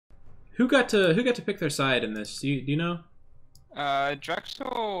Who got to pick their side in this? Do you know?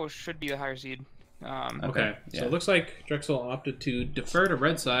 Drexel should be the higher seed. Okay, so it looks like Drexel opted to defer to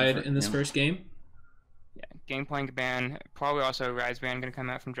red side in this first game. Yeah, Gangplank ban, probably also Rise ban going to come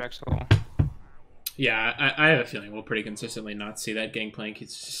out from Drexel. Yeah, I have a feeling we'll pretty consistently not see that Gangplank.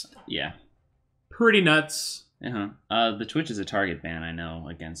 It's just pretty nuts. The Twitch is a target ban, I know,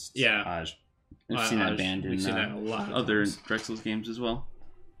 against Aj. I've seen that banned in a lot of other Drexel's games as well.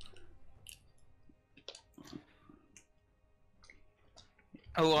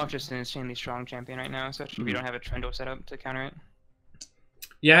 Olaf just an insanely strong champion right now, especially if we don't have a Trundle set up to counter it.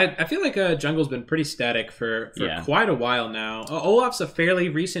 Yeah, I feel like Jungle's been pretty static for quite a while now. Olaf's a fairly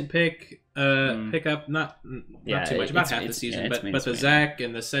recent pickup, not too much, about half the season. But the Zac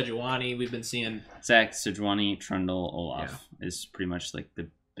and the Sejuani we've been seeing. Zac, Sejuani, Trundle, Olaf is pretty much like the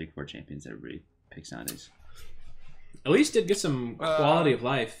big four champions everybody picks nowadays. At least did get some quality of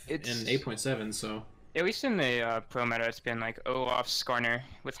life in 8.7, so... At least in the pro meta, it's been like Olaf, Skarner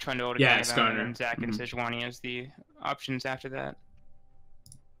with Trundle to counter them, and Zac and Sejuani as the options after that.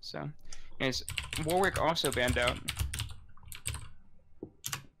 So, anyways, Warwick also banned out.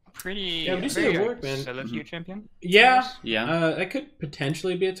 Pretty Warwick ban. Solo queue champion. Yeah. That could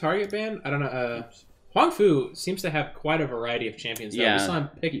potentially be a target ban. I don't know. Huang Fu seems to have quite a variety of champions. Though. We saw him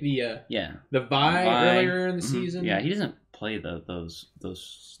pick the Vi earlier in the season. Yeah, he doesn't play those.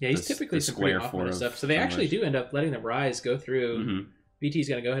 Yeah, he's typically some pretty off-meta stuff. So they actually do end up letting the Rise go through. BT's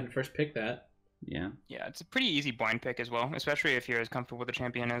gonna go ahead and first pick that. Yeah, it's a pretty easy blind pick as well, especially if you're as comfortable with the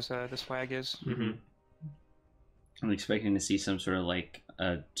champion as this flag is. I'm expecting to see some sort of like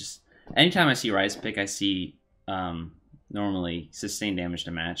just anytime I see Rise pick, I see normally sustained damage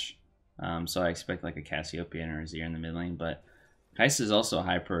to match. So I expect like a Cassiopeia or a Zir in the mid lane, but Kai'Sa is also a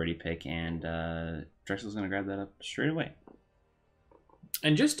high priority pick, and Drexel's gonna grab that up straight away.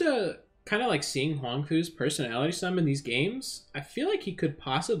 And just kind of like seeing Huang Fu's personality some in these games, I feel like he could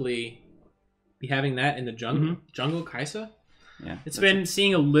possibly be having that in the jungle. Jungle Kai'Sa. Yeah, it's been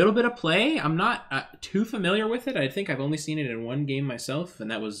seeing a little bit of play. I'm not too familiar with it. I think I've only seen it in one game myself,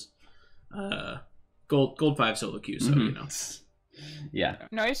 and that was Gold 5 solo queue. So you know,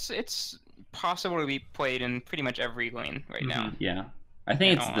 no, it's possible to be played in pretty much every lane right now. Yeah, I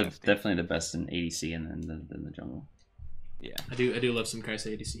think it's definitely the best in ADC and then the jungle. Yeah, I do love some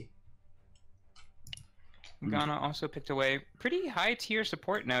Kai'Sa ADC. Ghana also picked away pretty high tier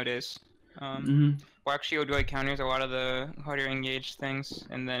support nowadays. Black Shield really counters a lot of the harder engaged things,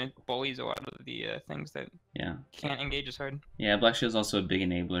 and then it bullies a lot of the things that can't engage as hard. Yeah, Black Shield's also a big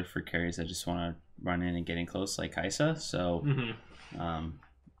enabler for carries that just want to run in and get in close like Kai'Sa. So I'm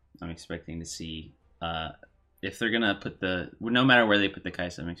expecting to see if they're gonna put no matter where they put the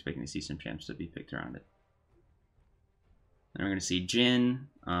Kai'Sa, I'm expecting to see some champs to be picked around it. And we're gonna see Jhin.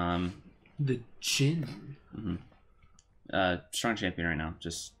 The Jhin. Strong champion right now.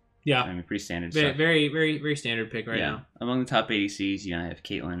 Just I mean, pretty standard. Very standard pick right now. Among the top ADCs, you have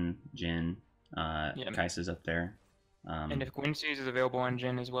Caitlyn, Jhin, Kai'Sa's up there. And if Guinsoo's is available on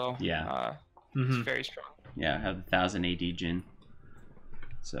Jhin as well, it's very strong. Yeah, I have 1,000 AD Jhin.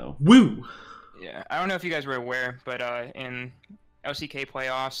 So woo. Yeah, I don't know if you guys were aware, but in LCK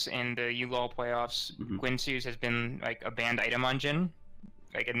playoffs and the ULOL playoffs, Guinsoo's has been like a banned item on Jhin,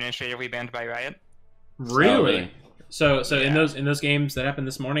 like administratively banned by Riot. Really? So in those games that happened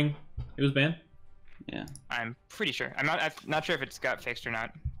this morning, it was banned? Yeah. I'm pretty sure. I'm not sure if it's got fixed or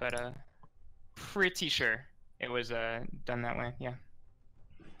not, but pretty sure it was done that way. Yeah.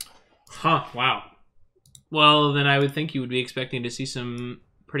 Huh, wow. Well, then I would think you would be expecting to see some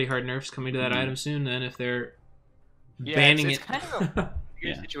pretty hard nerfs coming to that item soon then if they're banning it's kind of a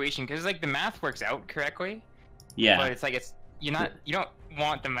weird situation because like the math works out correctly. Yeah. But it's like you don't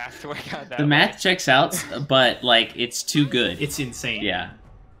want the math to work out that way. The math checks out, but like it's too good. It's insane. Yeah.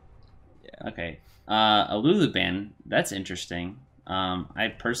 Okay. A Lulu ban, that's interesting.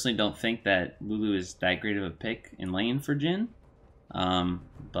 I personally don't think that Lulu is that great of a pick in lane for Jhin.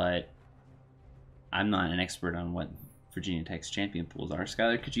 But I'm not an expert on what Virginia Tech's champion pools are.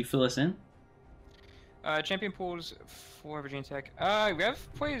 Skylar, could you fill us in? Champion pools for Virginia Tech. Rev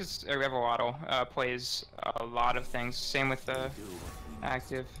Waddle plays a lot of things. Same with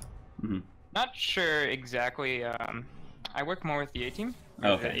Active. Not sure exactly. I work more with the A team.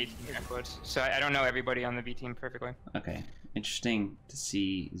 Okay. The A team so I don't know everybody on the B team perfectly. Okay. Interesting to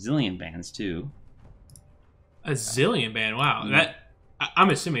see zillion bans too. A zillion ban? Wow.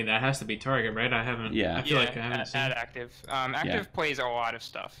 I'm assuming that has to be target, right? I haven't. Yeah. I feel like I haven't seen. Active. Active plays a lot of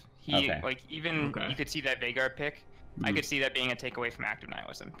stuff. Like even you could see that Veigar pick. I could see that being a takeaway from Active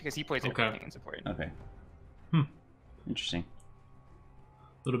Nihilism because he plays everything in support. Okay. Interesting.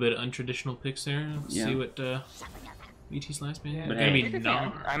 little bit of untraditional picks there. Let's see what VT's last man. But hey,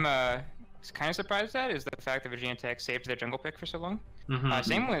 I'm kind of surprised at is the fact that Virginia Tech saved their jungle pick for so long.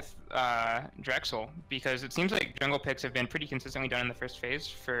 Same with Drexel, because it seems like jungle picks have been pretty consistently done in the first phase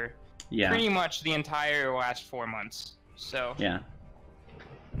for pretty much the entire last 4 months. So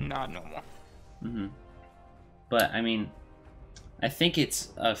not normal. But I mean, I think it's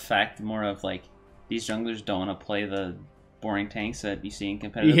a fact more of like these junglers don't want to play the boring tanks that you see in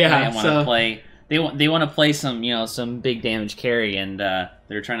competitive play. And want to play. They want to play some some big damage carry, and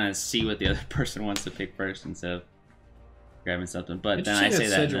they're trying to see what the other person wants to pick first instead of grabbing something. But then I say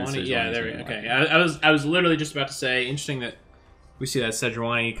that. There we go. Okay, I was literally just about to say, interesting that we see that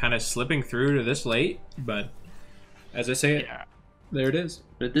Sejuani kind of slipping through to this late, but as I say it, there it is.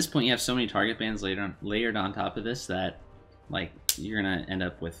 But at this point, you have so many target bans layered on top of this that, like, you're gonna end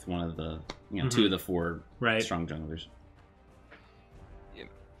up with one of the 2 of the 4 strong junglers.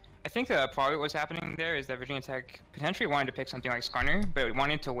 I think probably what's happening there is that Virginia Tech potentially wanted to pick something like Skarner, but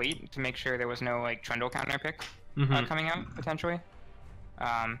wanted to wait to make sure there was no like Trundle counter pick coming out potentially.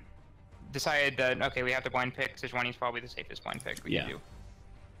 Decided that okay, we have to blind pick. Sejuani's probably the safest blind pick we can do.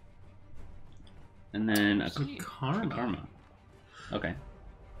 And then a Karma. Okay,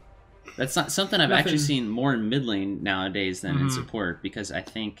 that's not something I've actually seen more in mid lane nowadays than in support, because I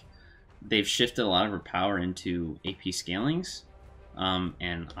think they've shifted a lot of her power into AP scalings.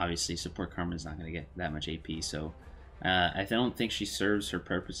 And obviously support Karma is not going to get that much AP, so I don't think she serves her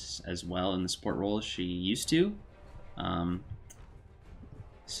purpose as well in the support role as she used to.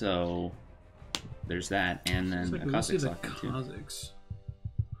 So there's that, and then like Kha'Zix.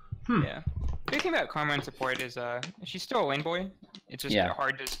 Yeah. The thing about Karma in support is she's still a lane boy. It's just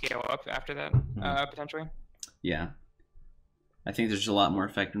hard to scale up after that, potentially. Yeah. I think there's a lot more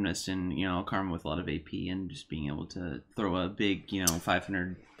effectiveness in, Karma with a lot of AP and just being able to throw a big,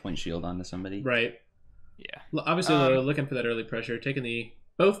 500 point shield onto somebody. Right. Yeah. Obviously, they're looking for that early pressure,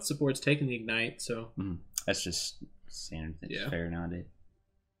 both supports taking the ignite, so. That's just standard thing. Yeah. Fair nowadays.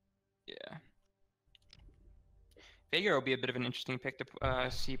 Yeah. Veigar will be a bit of an interesting pick to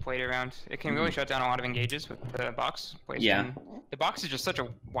see played around. It can really shut down a lot of engages with the box placement. Yeah. The box is just such a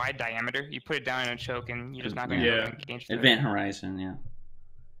wide diameter. You put it down in a choke and you're just not going to engage. Event Horizon, yeah.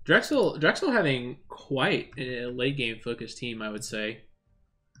 Drexel having quite a late game focused team, I would say,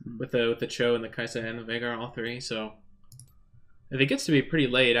 with the Cho and the Kai'Sa and the Veigar, all 3. So if it gets to be pretty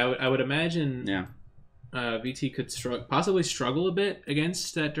late, I would imagine VT could possibly struggle a bit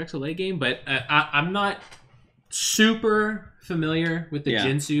against that Drexel late game, but I'm not super familiar with the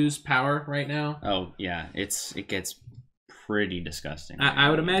Jinsu's power right now. Oh yeah, it gets pretty disgusting. I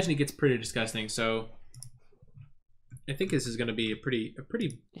would imagine it gets pretty disgusting. So I think this is going to be a pretty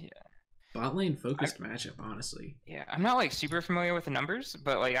bot lane focused matchup, honestly. Yeah, I'm not like super familiar with the numbers,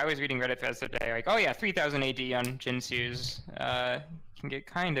 but like I was reading Reddit the other day, like 3000 AD on Jinsu's can get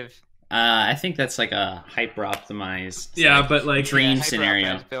kind of. I think that's like a hyper optimized. Yeah, but like dream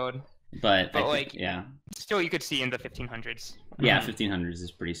scenario build. But still you could see in the 1500s. Yeah, 1500s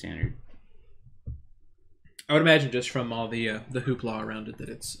is pretty standard. I would imagine just from all the hoopla around it that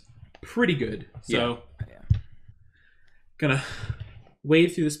it's pretty good. So gonna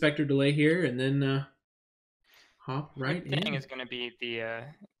wade through the Spectre delay here and then hop right in. The thing is gonna be the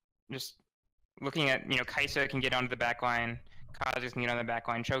just looking at Kai'Sa can get onto the back line, Kha'Zix can get on the back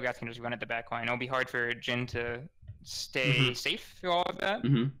line, Cho'Gath can just run at the back line. It'll be hard for Jhin to stay safe through all of that.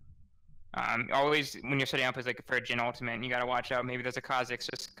 Always when you're setting up as like for a Jhin ultimate, you gotta watch out. Maybe there's a Kha'Zix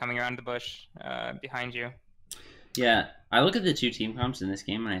just coming around the bush behind you. Yeah, I look at the 2 team comps in this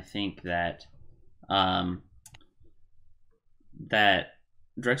game, and I think that that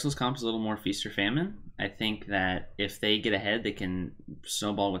Drexel's comp is a little more feast or famine. I think that if they get ahead, they can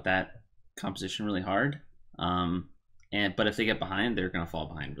snowball with that composition really hard. But if they get behind, they're gonna fall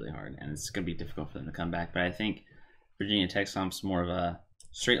behind really hard, and it's gonna be difficult for them to come back. But I think Virginia Tech's comp's more of a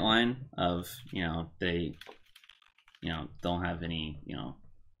straight line of they don't have any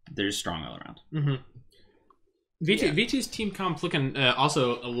they're just strong all around. VT's team comp looking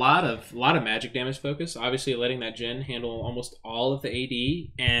also a lot of magic damage focus, obviously letting that Jhin handle almost all of the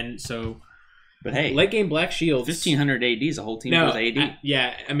AD, and so but hey, late game black shields 1500 AD is a whole team with AD.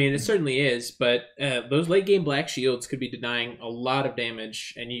 I mean it certainly is, but those late game black shields could be denying a lot of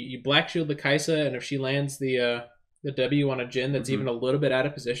damage, and you black shield the Kai'Sa, and if she lands the W on a Jhin that's even a little bit out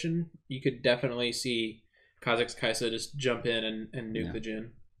of position, you could definitely see Kha'Zix Kai'Sa just jump in and nuke the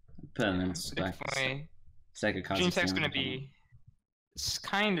Jhin. Virginia Tech's going to be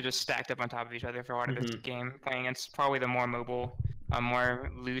kind of just stacked up on top of each other for a lot of this game, playing against probably the more mobile,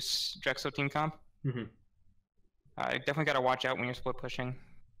 more loose Drexel team comp. Definitely got to watch out when you're split pushing.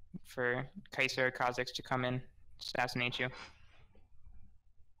 for Kaiser or Kha'Zix to come in, assassinate you.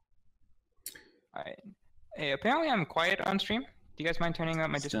 Alright. Hey, apparently I'm quiet on stream. Do you guys mind turning up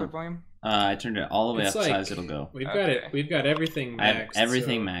my Discord volume? I turned it all the way up as high as it'll go. We've got it. We've got everything maxed. I have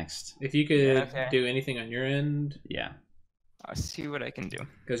everything maxed. If you could do anything on your end. Yeah. I'll see what I can do.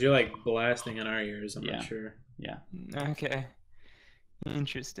 Because you're like blasting in our ears, I'm not sure. Yeah. Okay.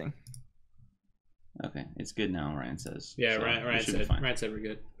 Interesting. Okay, it's good now, Ryan says. Yeah, so Ryan said we're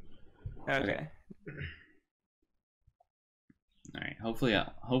good. Okay. Alright,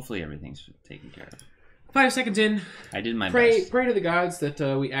 hopefully everything's taken care of. 5 seconds in. I did my best. Pray to the gods that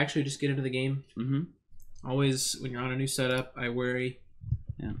we actually just get into the game. Mm-hmm. Always, when you're on a new setup, I worry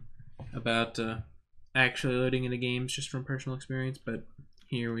about actually loading into games just from personal experience, but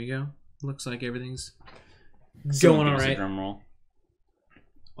here we go. Looks like everything's going all right. Drum roll.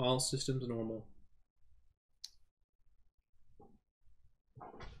 All systems normal.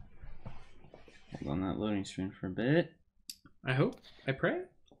 Hold on that loading screen for a bit. I hope. I pray.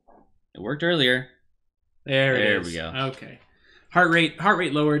 It worked earlier. There we go. Okay. Heart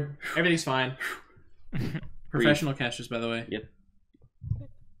rate lowered. Everything's fine. Professional casters, by the way. Yep.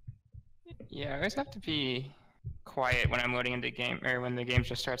 Yeah, I always have to be quiet when I'm loading into game, or when the game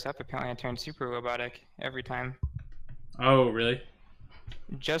just starts up. Apparently I turn super robotic every time. Oh, really?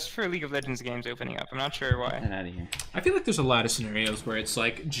 Just for League of Legends games opening up. I'm not sure why. Get out of here. I feel like there's a lot of scenarios where it's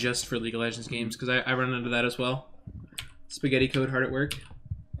like just for League of Legends games, because I run into that as well. Spaghetti code hard at work.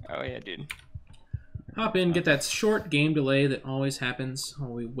 Oh yeah, dude. Hop in, get that short game delay that always happens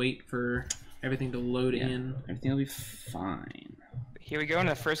while we wait for everything to load in. Everything will be fine. Here we go in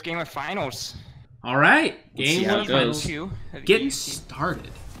the first game of finals. All right, game 1 goes. Getting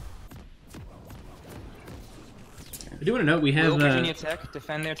started. I do want to note we have. Will Virginia Tech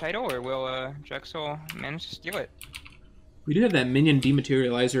defend their title, or will Drexel manage to steal it? We do have that minion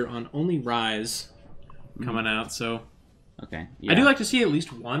dematerializer on only Rise coming out, so. Okay. Yeah. I do like to see at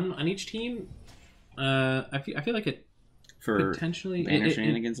least one on each team. I feel like it for potentially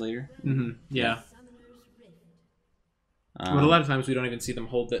shenanigans later. Yeah. But a lot of times we don't even see them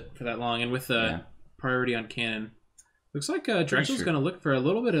hold it for that long, and with priority on cannon, looks like Drexel's going to look for a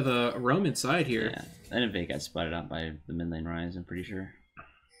little bit of a roam inside here. Yeah, and if they got spotted out by the mid lane Rise, I'm pretty sure.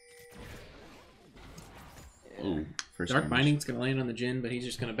 Ooh, Dark Binding's going to land on the Jhin, but he's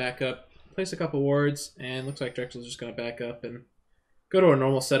just going to back up, place a couple wards, and looks like Drexel's just going to back up and go to a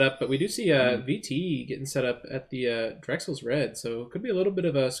normal setup. But we do see VT getting set up at the Drexel's red, so it could be a little bit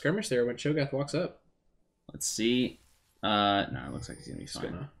of a skirmish there when Cho'Gath walks up. Let's see. No, it looks like he's going to be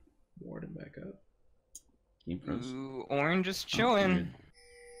fine. Gonna ward him back up. Game pros. Ooh, Orange just chilling.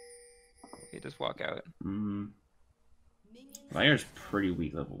 Okay, just walk out. Liar's pretty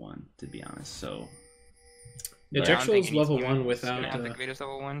weak level 1, to be honest, so... Yeah, Drexel's level 1 without the greatest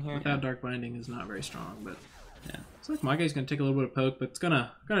level 1 here. Without Dark Binding is not very strong, but it's like my guy's gonna take a little bit of poke, but it's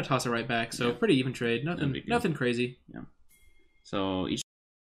gonna toss it right back. So pretty even trade, nothing crazy. Yeah. So each.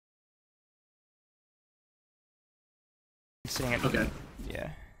 Sitting at okay. Yeah.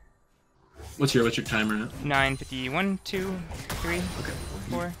 What's your timer now? 9:50. 1, 2, 3, okay.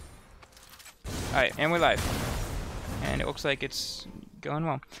 4. All right, and we're live. And it looks like it's going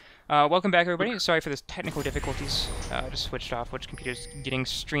well. Welcome back, everybody. Sorry for this technical difficulties. Just switched off which computer's getting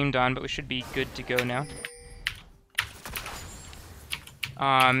streamed on, but we should be good to go now.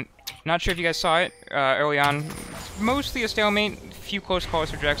 Not sure if you guys saw it early on. Mostly a stalemate. Few close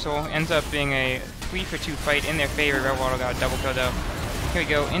calls for Drexel. Ends up being a 3-for-2 fight in their favor. Red Waddle got a double kill though. Here we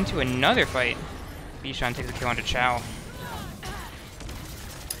go into another fight. Bishan takes a kill onto Chow.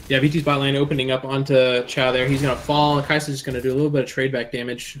 Yeah, VT's bot lane opening up onto Chow there. He's gonna fall. Kaisa's just gonna do a little bit of trade back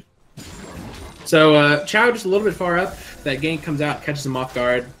damage. So Chow just a little bit far up. That gank comes out, catches him off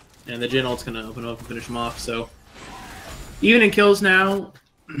guard, and the Jhin ult's gonna open up and finish him off. So even in kills now,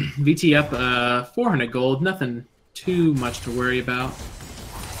 VT up 400 gold. Nothing too much to worry about.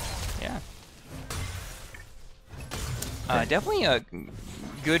 Yeah. Definitely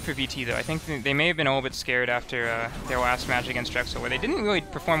good for VT though. I think they may have been a little bit scared after their last match against Drexel, where they didn't really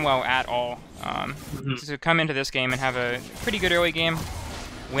perform well at all. To come into this game and have a pretty good early game,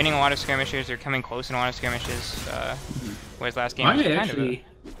 winning a lot of skirmishes or coming close in a lot of skirmishes. Whereas last game was kind of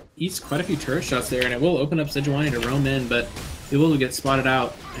eats quite a few turret shots there, and it will open up Sejuani to roam in, but it will get spotted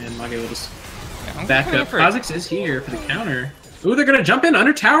out, and Mage will just back up. Kha'Zix is here for the counter. Ooh, they're gonna jump in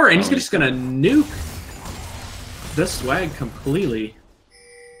under tower, and he's just gonna nuke the swag completely.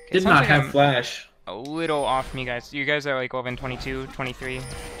 Did not have flash. A little off me, guys. You guys are like level 22, 23,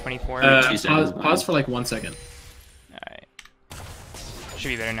 24. Pause for like 1 second. Alright. Should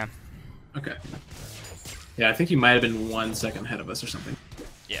be better now. Okay. Yeah, I think you might have been 1 second ahead of us or something.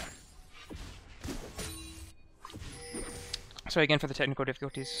 Yeah. Sorry again for the technical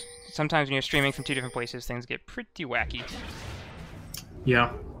difficulties. Sometimes when you're streaming from 2 different places, things get pretty wacky.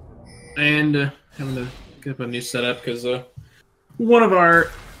 Yeah. And having to get up a new setup because one of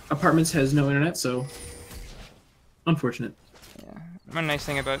our apartments has no internet, so unfortunate. Yeah. One nice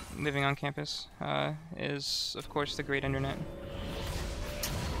thing about living on campus is, of course, the great internet.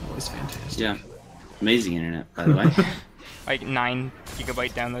 Always fantastic. Yeah. Amazing internet, by the way. Like 9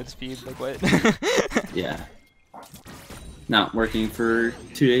 GB download speed, like what? Yeah. Not working for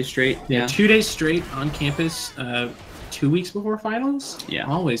 2 days straight. Yeah, 2 days straight on campus, 2 weeks before finals. Yeah.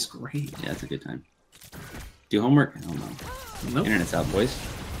 Always great. Yeah, it's a good time. Do homework? I don't know. Nope. Internet's out, boys.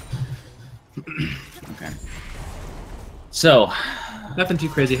 Okay. So. Nothing too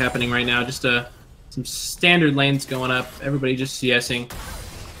crazy happening right now. Just some standard lanes going up. Everybody just CSing.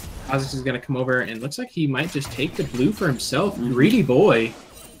 Kha'Zix is going to come over, and looks like he might just take the blue for himself. Greedy boy.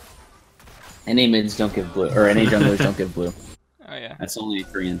 NA mids don't give blue, or NA junglers don't give blue. Oh yeah. That's only a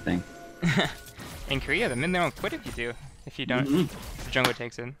Korean thing. In Korea, the mid they won't quit if you do. If you don't, the jungler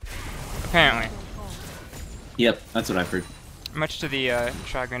takes it. Apparently. Yep, that's what I've heard. Much to the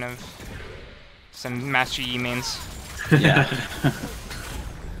chagrin of some Master Yi mains. Yeah.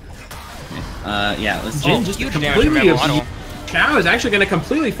 Yeah, let's Jin just completely Chow is actually going to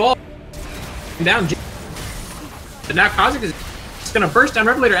completely fall down. But now Kha'Zix is going to burst down.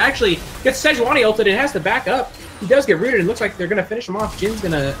 Revelator actually gets Sejuani ulted and has to back up. He does get rooted and looks like they're going to finish him off. Jin's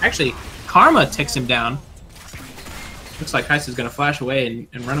going to actually Karma ticks him down. Looks like Kai'Sa's going to flash away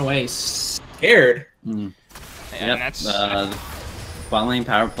and run away scared. Mm. Yeah, yep. That's bot lane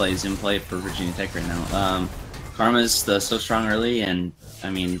power play is in play for Virginia Tech right now. Karma's so strong early, and I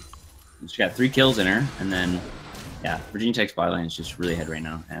mean, she got 3 kills in her, and then yeah, Virginia Tech's bot lane is just really ahead right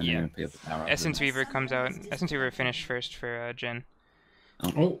now, and they're gonna pick up the power. Essence Weaver comes out. Essence Weaver finished first for Jin.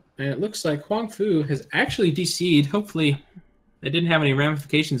 Oh, and it looks like Huang Fu has actually DC'd. Hopefully, they didn't have any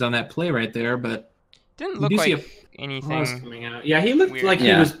ramifications on that play right there, but didn't look like anything coming out. Yeah, he looked weird. like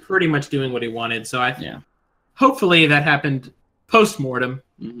he was pretty much doing what he wanted. So hopefully that happened post-mortem.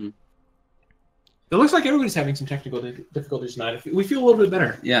 It looks like everybody's having some technical difficulties tonight. We feel a little bit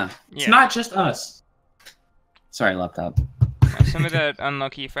better. Yeah. It's not just us. Sorry, laptop. Some of that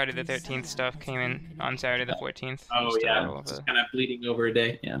unlucky Friday the 13th stuff came in on Saturday the 14th. Oh, yeah. It's kind of bleeding over a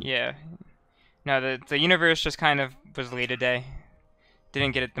day. Yeah. No, the universe just kind of was late a day.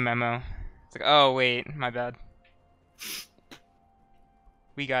 Didn't get the memo. It's like, oh, wait, my bad.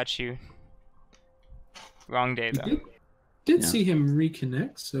 We got you. Wrong day, though. Did see him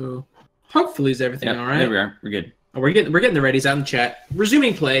reconnect, so hopefully is everything all right. There we are. We're good. Oh, we're getting the readies out in chat.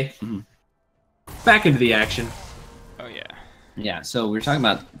 Resuming play. Back into the action. Oh yeah. Yeah. So we were talking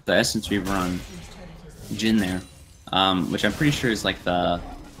about the Essence Weaver on Jin there, which I'm pretty sure is like the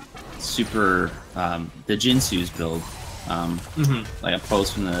super the Jinsu's build, like a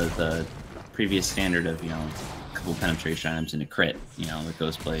post from the previous standard of a couple penetration items and a crit, the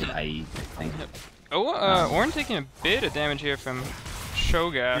Ghostblade, i.e. thing. Oh, Ornn taking a bit of damage here from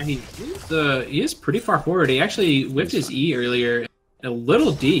Shoga. Yeah, he is pretty far forward. He actually whipped his E earlier a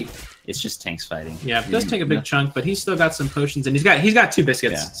little deep. It's just tanks fighting. Yeah, it does take a big chunk, but he's still got some potions, and he's got 2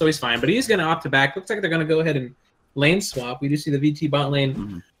 biscuits, so he's fine. But he's going to opt to back. Looks like they're going to go ahead and lane swap. We do see the VT bot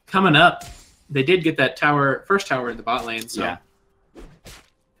lane coming up. They did get that first tower in the bot lane. So.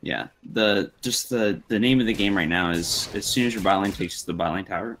 Yeah. The name of the game right now is as soon as your bot lane takes the bot lane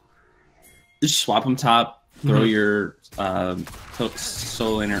tower, just swap them top, throw your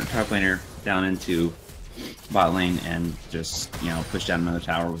solo laner, top laner down into bot lane, and just push down another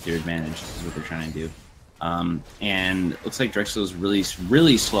tower with your advantage. This is what they're trying to do. And it looks like Drexel is really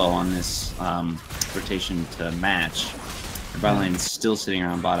slow on this rotation to match. Their bot lane is still sitting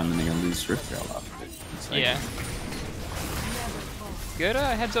around bottom, and they're gonna lose Rift Trail off of it. Yeah. Good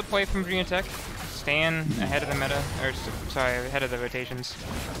heads up play from Virginia Tech. Staying ahead of the meta, or sorry, ahead of the rotations.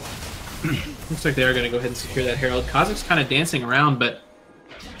 Looks like they are going to go ahead and secure that Herald. Kha'Zix's kind of dancing around, but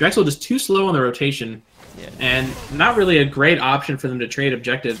Drexel just too slow on the rotation. Yeah. And not really a great option for them to trade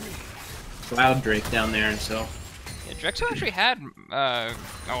objective Cloud Drake down there, and so... Yeah, Drexel actually had a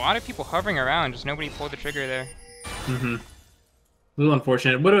lot of people hovering around, just nobody pulled the trigger there. A little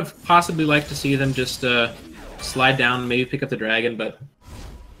unfortunate. Would have possibly liked to see them just slide down, maybe pick up the dragon, but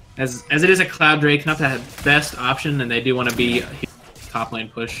as it is a Cloud Drake, not the best option, and they do want to be... top lane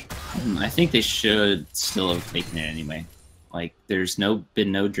push. I think they should still have taken it anyway. Like, there's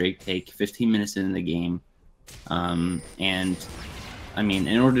been no Drake take 15 minutes into the game. And, I mean,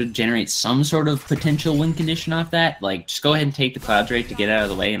 in order to generate some sort of potential win condition off that, like, just go ahead and take the Cloud Drake to get out of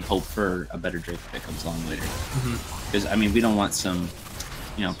the way and hope for a better Drake that comes along later. Because, I mean, we don't want some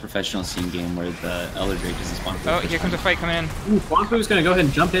professional scene game where the Elder Drake is spawned. Oh, here comes a fight coming in. Ooh, Huangfu's going to go ahead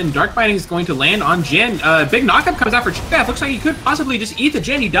and jump in. Dark Binding is going to land on Jin. Big knockup comes out for Cho'Gath. Looks like he could possibly just eat the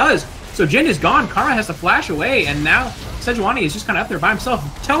Jin. He does. So Jin is gone. Karma has to flash away, and now Sejuani is just kind of up there by himself.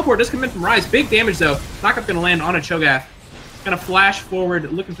 Teleport does come in from Rise. Big damage, though. Knockup going to land on a Cho'Gath. Going to flash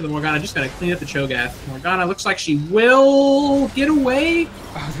forward, looking for the Morgana. Just going to clean up the Cho'Gath. Morgana looks like she will get away.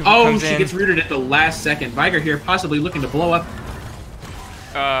 Oh, she gets rooted at the last second. Viger here possibly looking to blow up.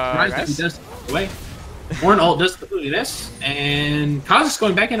 Rise does away. Ornn ult does completely this, and Kha'Zix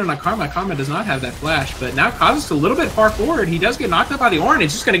going back in on a Karma. Karma does not have that flash, but now Kha'Zix a little bit far forward. He does get knocked up by the Ornn.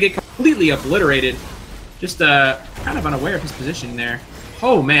 It's just going to get completely obliterated. Just kind of unaware of his position there.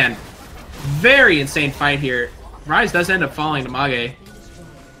 Oh, man. Very insane fight here. Rise does end up falling to Mage.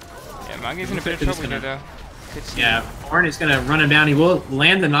 Yeah, Mage's in a bit of trouble here, though. Yeah, Ornn is going to run him down. He will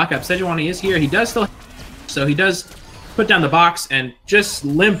land the knockup. Sejuani is here. He does still... So he does put down the box and just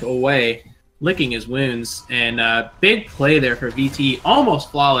limp away, licking his wounds. And big play there for VT.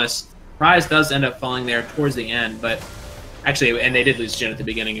 Almost flawless. Rise does end up falling there towards the end, but... Actually, and they did lose Jin at the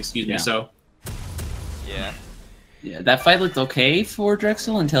beginning, excuse me, so... Yeah, that fight looked okay for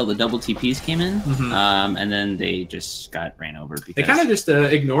Drexel until the double TPs came in, and then they just got ran over. Because... They kind of just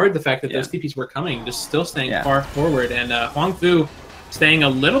ignored the fact that those TPs were coming, just still staying far forward, and Huangfu staying a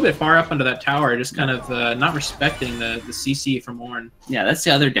little bit far up under that tower, just kind of not respecting the CC from Ornn. Yeah, that's the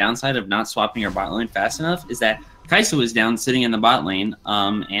other downside of not swapping your bot lane fast enough, is that Kai'Sa was down sitting in the bot lane,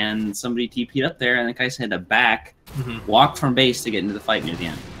 and somebody TP'd up there, and then Kai'Sa had to back, walk from base to get into the fight near the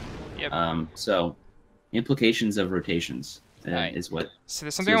end. Yep. So... Implications of rotations is what. So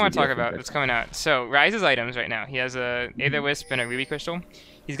there's something I want to talk about that's coming out. So Rise's items right now. He has a Aether Wisp and a Ruby Crystal.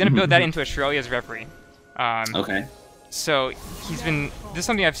 He's gonna build that into Australia's Reverie. Okay. So he's been. This is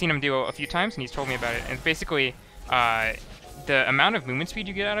something I've seen him do a few times, and he's told me about it. And basically, the amount of movement speed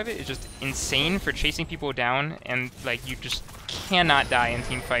you get out of it is just insane for chasing people down, and like you just cannot die in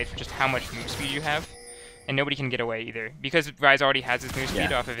team fights for just how much move speed you have. And nobody can get away either because Rise already has his move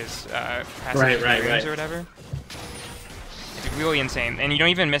speed off of his passive or whatever. It's really insane, and you don't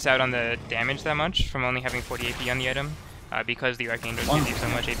even miss out on the damage that much from only having 40 AP on the item because the Arcane does give you so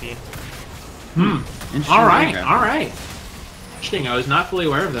much AP. All right. Interesting. I was not fully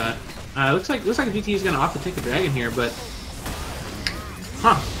aware of that. Looks like VT is gonna opt to take the dragon here, but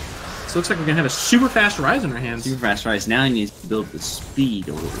So looks like we're gonna have a super fast Rise in our hands. Super fast Rise. Now he needs to build the speed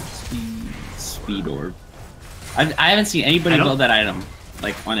orb. Speed orb. I haven't seen anybody build that item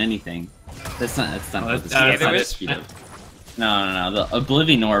like on anything. That's not the speed orb. No. The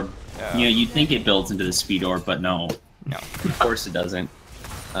Oblivion orb. You'd think it builds into the speed orb, but no. Of course it doesn't.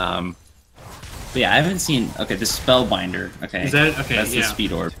 But yeah, I haven't seen. Okay, the Spellbinder. Okay, is that okay? That's the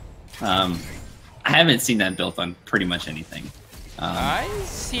speed orb. I haven't seen that built on pretty much anything. I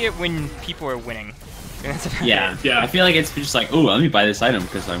see it when people are winning. Yeah. I feel like it's just like, oh, let me buy this item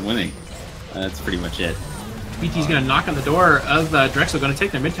because I'm winning. That's pretty much it. BT's going to knock on the door of Drexel, going to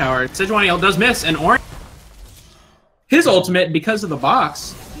take their mid tower. Sejuani does miss, and Ornn his ultimate because of the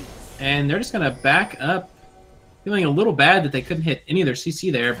box. And they're just going to back up, feeling a little bad that they couldn't hit any of their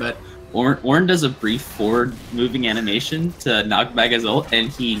CC there, but... Ornn does a brief forward moving animation to knock back his ult, and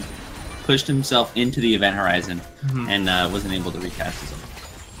he pushed himself into the event horizon and wasn't able to recast his ult.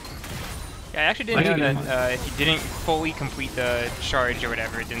 Yeah, I actually didn't know that if you didn't fully complete the charge or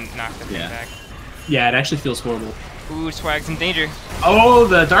whatever, it didn't knock the thing back. Yeah, it actually feels horrible. Ooh, Swag's in danger. Oh,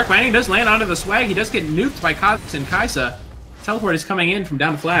 the Dark Binding does land onto the Swag. He does get nuked by Kha'Zix and Kai'Sa. Teleport is coming in from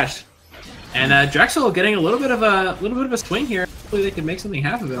down to Flash. And Drexel getting a little bit of a swing here. Hopefully they can make something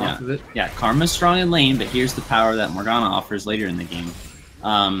happen off of it. Yeah, Karma's strong in lane, but here's the power that Morgana offers later in the game.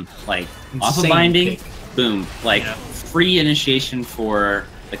 Like off of binding, boom, like free initiation for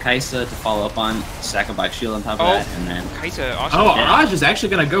the Kai'Sa to follow up on, stack a Black Shield on top of that, and then... Kai'Sa, awesome. Aj is actually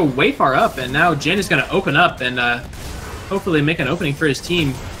going to go way far up, and now Jin is going to open up and hopefully make an opening for his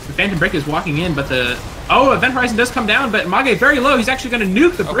team. The Phantom Brick is walking in, but the... Oh, Event Horizon does come down, but Mage very low. He's actually going to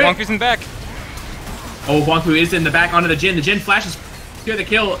nuke the brick. Huangfu's in the back. Oh, Huangfu is in the back onto the Jin. The Jin flashes secure the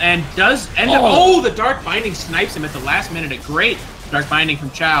kill and does end up... Oh, the Dark Binding snipes him at the last minute. A great Dark Binding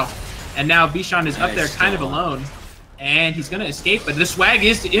from Chow. And now Bishan is up there kind of alone. And he's going to escape, but the Swag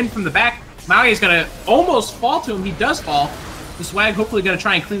is in from the back. Mage is going to almost fall to him. He does fall. The Swag hopefully going to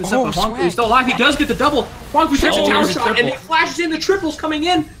try and clean this up, but Huangfu is still alive. He does get the double. Huangfu takes a tower shot, and it flashes in. The triple's coming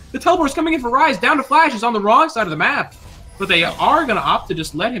in. The teleport's coming in for Rise. Down to Flash is on the wrong side of the map. But they are going to opt to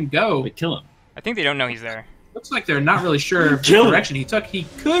just let him go. They kill him. I think they don't know he's there. Looks like they're not really sure of the direction he took. He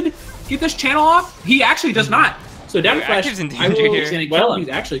could get this channel off. He actually does not. So down to Flash,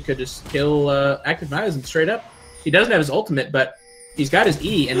 he actually could just kill Active Horizon straight up. He doesn't have his ultimate, but He's got his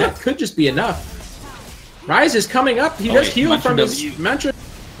E, and that could just be enough. Rise is coming up. He does heal from his mantra.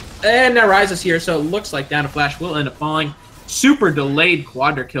 And now Rise is here, so it looks like down to Flash will end up falling. Super delayed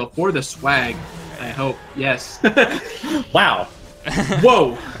quadra kill for the swag. I hope. Yes. Wow.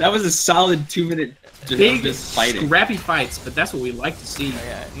 Whoa. That was a solid 2-minute big just fighting. Scrappy fights, but that's what we like to see. Oh,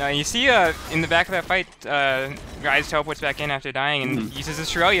 yeah. No, you see in the back of that fight, Rise teleports back in after dying and uses his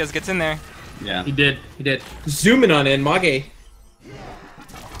Shirelias, gets in there. Yeah. He did. He did. Zooming on in, Mage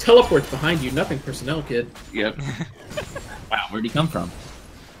teleports behind you. Nothing personnel, kid. Yep. Wow, where'd he come from?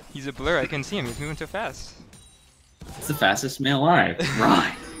 He's a blur. I couldn't see him. He's moving too fast. It's the fastest man alive.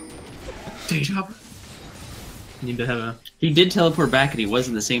 Right. Deja vu. Need to have a. He did teleport back, and he was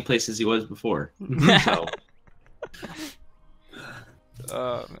in the same place as he was before. So.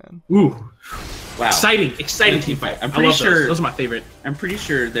 Oh man. Ooh. Wow. Exciting team fight. I'm pretty sure those are my favorite. I'm pretty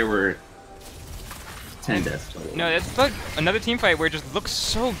sure there were 10 deaths. No, it's like another team fight where it just looks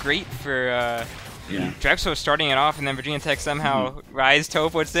so great for Drexel starting it off, and then Virginia Tech somehow Rise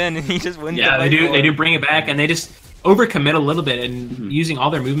teleports in, and he just wins. Yeah, they do bring it back, and they just overcommit a little bit and using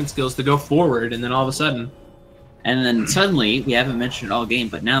all their movement skills to go forward, and then all of a sudden. And then suddenly, we haven't mentioned it all game,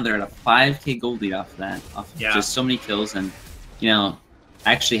 but now they're at a 5k gold lead off of that. Off of just so many kills and,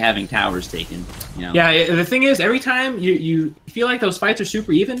 actually having towers taken. Yeah, the thing is, every time you feel like those fights are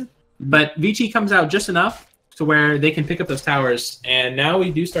super even, but VT comes out just enough to where they can pick up those towers, and now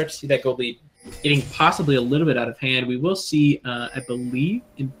we do start to see that gold lead getting possibly a little bit out of hand. We will see, I believe,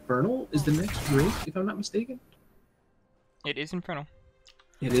 Infernal is the next race, if I'm not mistaken. It is Infernal.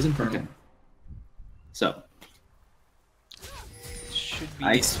 It is Infernal. Okay. So. Should be.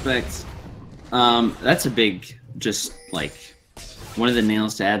 I expect that's a big, just like one of the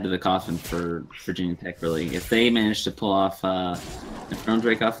nails to add to the coffin for Virginia Tech. Really, if they manage to pull off Infernal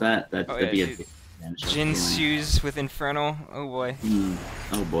Drake off that'd be a big advantage. Jin Sues with Infernal. Oh boy.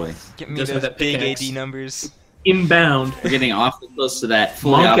 Oh boy. Get me those big AD numbers. Inbound. We're getting awfully close to that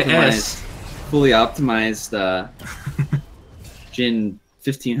fully optimized Jin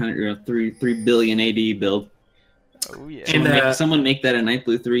 1500 3 billion AD build. Oh yeah. And someone make that a Night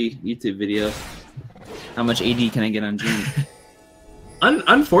Blue 3 YouTube video. How much AD can I get on Jin?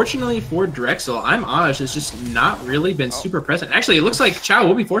 Unfortunately for Drexel, Aj has just not really been super present. Actually, it looks like Chow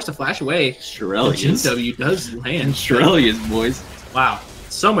will be forced to flash away. Shirelias. W does land. Shirelias, boys. Wow.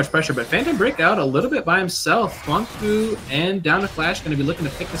 So much pressure, but Phantom Brick out a little bit by himself. Huang Fu and down to Flash going to be looking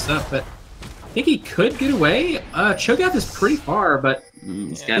to pick this up, but I think he could get away. Cho'Gath is pretty far, but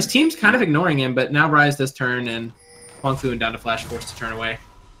his team's kind of ignoring him, but now Rise does turn, and Huang Fu and down to Flash forced to turn away.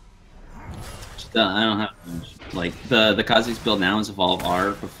 I don't have much. Like, the Kazu's build now is Evolve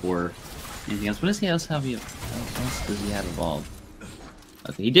R before anything else. What does he else have? What else does he have evolved?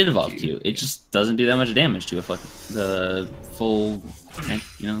 Okay, he did evolve Q. It just doesn't do that much damage to the full,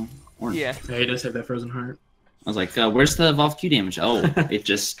 orange. Yeah, he does have that frozen heart. I was like, where's the evolve Q damage? Oh, it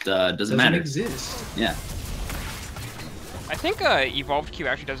just doesn't matter. Exist. Yeah. I think Evolved Q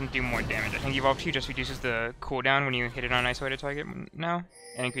actually doesn't do more damage. I think Evolved Q just reduces the cooldown when you hit it on an isolated target now,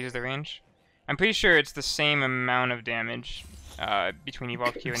 and increases the range. I'm pretty sure it's the same amount of damage between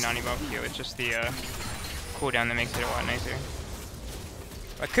Evolved Q and non-Evolved Q. It's just the cooldown that makes it a lot nicer.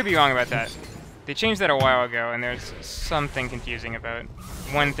 I could be wrong about that. They changed that a while ago, and there's something confusing about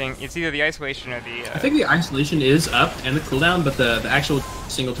one thing. It's either the isolation or the... I think the isolation is up and the cooldown, but the actual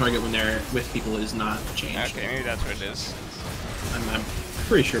single target when they're with people is not changed. Okay, maybe that's what it is. I'm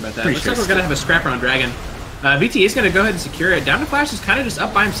pretty sure about that. Looks like we're going to have a scrapper on Dragon. VT is going to go ahead and secure it. Down to Flash is kind of just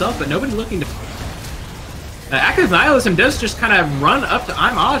up by himself, but nobody looking to... Active Nihilism does just kind of run up to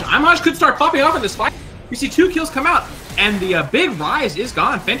Aj. Aj could start popping off in this fight. You see 2 kills come out, and the big Rise is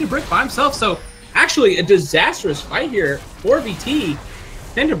gone. Phantom Brick by himself, so actually a disastrous fight here for VT.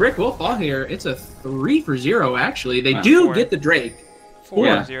 Phantom Brick will fall here. It's a 3-for-0, actually. They do get the Drake.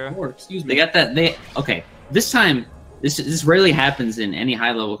 4-0. Excuse me. They got that. Okay, this time... This rarely happens in any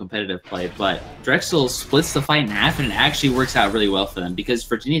high-level competitive play, but Drexel splits the fight in half, and it actually works out really well for them because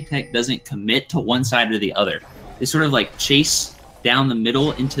Virginia Tech doesn't commit to one side or the other. They sort of like chase down the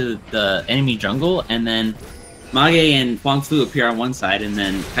middle into the enemy jungle, and then Mage and Huang Fu appear on one side, and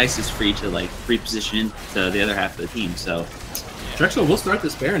then Kais is free to like reposition into the other half of the team. So Drexel will start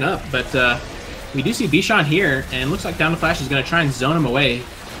this pairing up, but we do see Bishan here, and looks like Down to Flash is going to try and zone him away.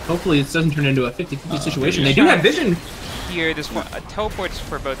 Hopefully this doesn't turn into a 50-50 situation. They do have vision. Here, this one teleports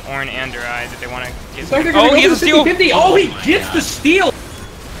for both Ornn and Durai that they want to get. Oh, he gets the steal! 50. Oh, he gets the steal!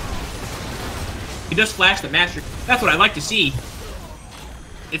 He does flash the master. That's what I like to see.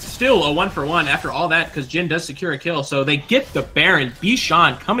 it's still a 1-for-1 after all that because Jin does secure a kill. So they get the Baron.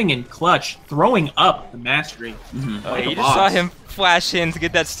 Bishan coming in clutch, throwing up the mastery. You just saw him flash in to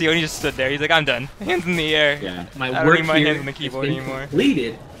get that steal, and he just stood there. He's like, I'm done. Hands in the air. Yeah, I don't need my hands on the keyboard anymore.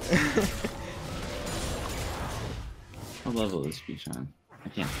 Completed. What level is Bishan? I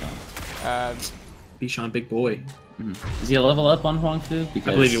can't tell. Bishan, big boy. Is he a level up on Huang Fu? I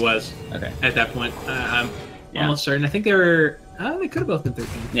believe he was. Okay. At that point, I'm almost certain. I think they were. They could have both been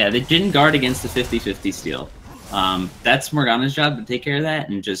 13. Yeah, they didn't guard against the 50-50 steal. That's Morgana's job to take care of that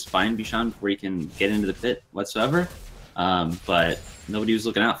and just find Bishan before he can get into the pit whatsoever. But nobody was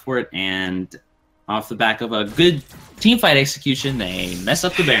looking out for it, and off the back of a good teamfight execution, they mess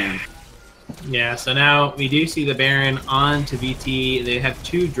up the Baron. Yeah, so now we do see the Baron on to VT. They have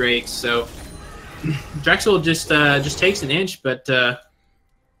 2 Drakes, so Drexel just takes an inch, but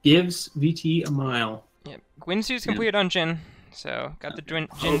gives VT a mile. Yep, Gwynsu's completed on Jin, so got the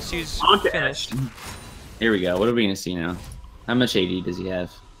Jinsu's finished. Here we go. What are we gonna see now? How much AD does he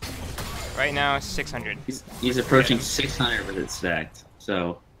have? Right now, 600. He's approaching 600 with it stacked.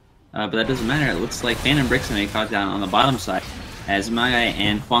 So, but that doesn't matter. It looks like Phantom Bricks may caught down on the bottom side, as Magai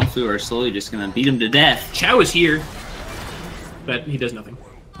and Huang Fu are slowly just gonna beat him to death. Chao is here, but he does nothing.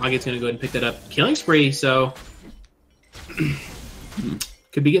 Maga's gonna go ahead and pick that up. Killing spree, so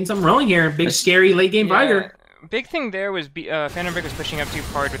could be getting something rolling here. Big, scary late game fighter. Big thing there was Phantom Brick was pushing up too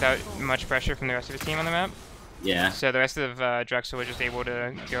hard without much pressure from the rest of his team on the map. Yeah. So the rest of Drexel was just able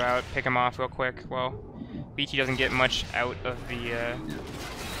to go out, pick him off real quick. Well, BT doesn't get much out of the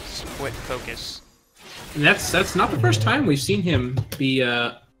split focus. And that's not the first time we've seen him be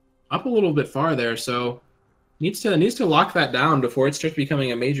up a little bit far there. So needs to lock that down before it starts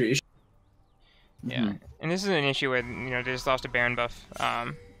becoming a major issue. Yeah, and this is an issue where they just lost a Baron buff,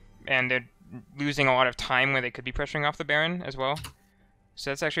 and they're losing a lot of time where they could be pressuring off the Baron as well.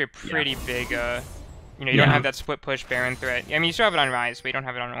 So that's actually a pretty big, you don't have that split push Baron threat. I mean, you still have it on Rise, but you don't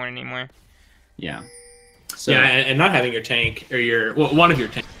have it on Ornn anymore. Yeah. So, yeah, and not having your tank, or one of your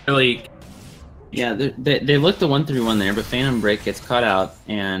tanks, really. Yeah, they look the 1-3-1 there, but Phantom Break gets caught out,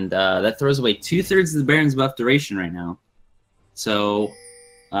 and that throws away 2/3 of the Baron's buff duration right now. So,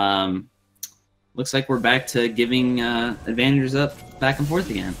 looks like we're back to giving advantages up back and forth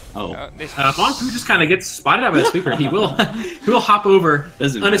again. Huang Fu just kind of gets spotted out by the sweeper. He will hop over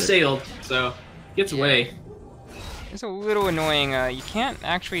unassailed, so gets away. It's a little annoying. You can't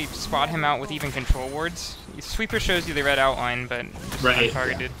actually spot him out with even control wards. The sweeper shows you the red outline, but it's not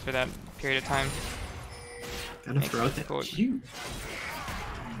targeted for that period of time. Gotta throw out that cute.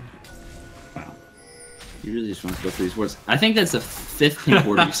 Wow. You really just want to go through these wards. I think that's the 5th pink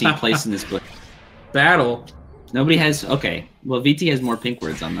ward we've seen placed in this book. Battle. Nobody has. Okay. Well, VT has more pink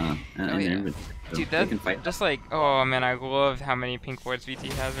words on the. So dude, that just like, oh man, I love how many pink wards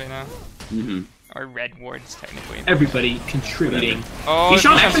VT has right now. Or red wards, technically. Everybody contributing. Oh,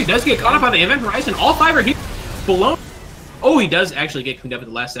 Bishan actually does get caught up on the event horizon. All 5 are here. Below. Oh, he does actually get cleaned up at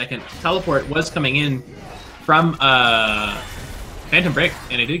the last second. Teleport was coming in from Phantom Brick,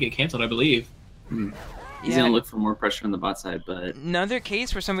 and it did get canceled, I believe. He's going to look for more pressure on the bot side, but... Another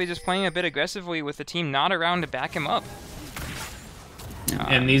case where somebody just playing a bit aggressively with the team not around to back him up.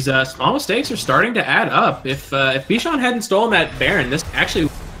 And these small mistakes are starting to add up. If Bishan hadn't stolen that Baron, this actually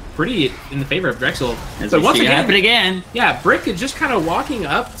pretty in the favor of Drexel. But once again, yeah, Brick is just kind of walking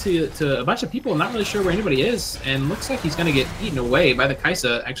up to a bunch of people, not really sure where anybody is, and looks like he's going to get eaten away by the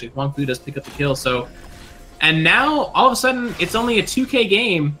Kaisa. Actually, Huang Fu does pick up the kill. So, and now all of a sudden it's only a 2K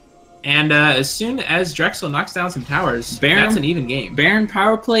game. And as soon as Drexel knocks down some towers, that's an even game. Baron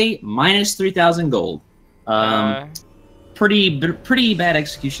power play minus 3,000 gold. Pretty bad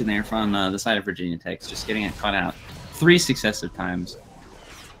execution there from the side of Virginia Tech, just getting it caught out 3 successive times.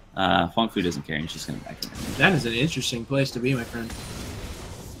 Huang Fu doesn't care, and she's going to back him. That is an interesting place to be, my friend.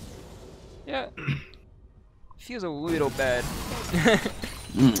 Yeah. Feels a little bad.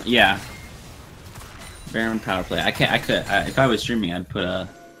 Yeah. Baron power play. If I was streaming, I'd put a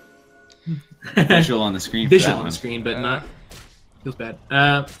visual on the screen. Visual on the screen, but not. Feels bad.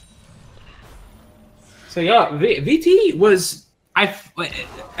 So yeah, VT was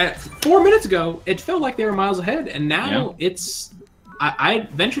 4 minutes ago. It felt like they were miles ahead, and now it's. I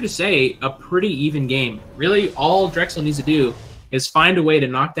venture to say a pretty even game. Really, all Drexel needs to do is find a way to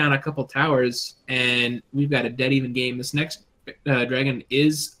knock down a couple towers, and we've got a dead even game. This next dragon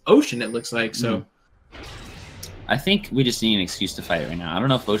is Ocean. It looks like so. I think we just need an excuse to fight right now. I don't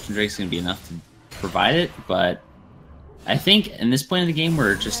know if Ocean Drake's going to be enough to provide it, but I think in this point of the game,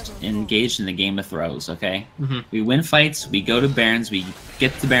 we're just engaged in the game of throws, okay? We win fights, we go to Barons, we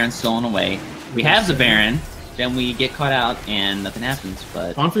get the Baron stolen away. We have the Baron. then we get caught out and nothing happens.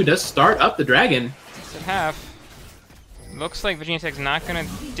 But Huangfu does start up the dragon. It's at half. Looks like Virginia Tech's not gonna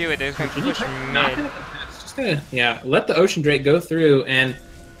do it. They're just gonna push mid. Just gonna, yeah, let the Ocean Drake go through, and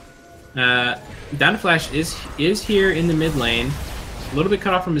Down to Flash is here in the mid lane. A little bit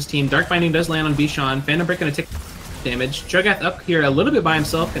cut off from his team. Dark Binding does land on Bishan. Phantom Brick gonna take damage. Cho'Gath up here a little bit by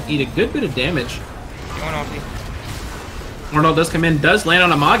himself, can eat a good bit of damage. Arnold does come in, does land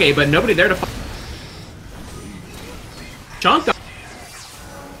on Amage, but nobody there to chunk up.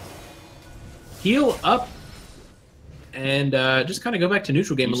 Heal up. And just kind of go back to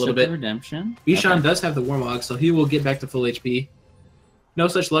neutral game a little bit. Redemption. Bishan does have the Warmog, so he will get back to full HP. No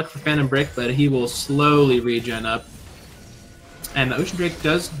such luck for Phantom Brick, but he will slowly regen up. And the Ocean Drake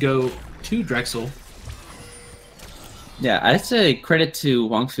does go to Drexel. Yeah, I'd say credit to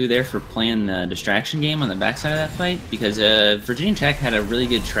Huangfu there for playing the distraction game on the backside of that fight, because Virginia Tech had a really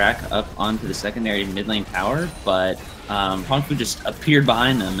good track up onto the secondary mid lane tower, but Huangfu just appeared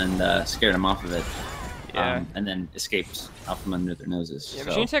behind them and scared them off of it. Yeah. And then escaped out from under their noses. Yeah,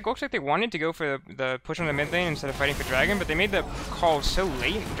 Virginia Tech looks like they wanted to go for the push on the mid lane instead of fighting for Dragon, but they made the call so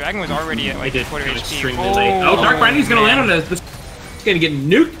late. Dragon was already at like quarter HP. Oh, Dark Binding's gonna land on this. He's gonna get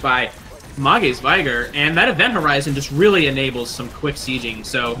nuked by Mage's Viger, and that Event Horizon just really enables some quick sieging.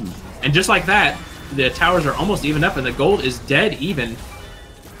 So, and just like that, the towers are almost even up, and the gold is dead even.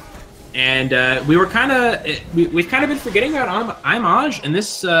 And we were we've kind of been forgetting about Image in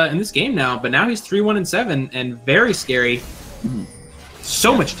this game now, but now he's 3-1-7 and very scary.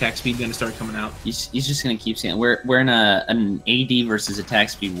 So much attack speed going to start coming out. He's just going to keep saying we're in an AD versus attack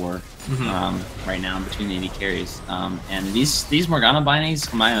speed war right now between the AD carries. And these Morgana bindings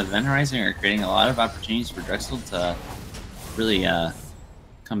combined with Event Horizon are creating a lot of opportunities for Drexel to really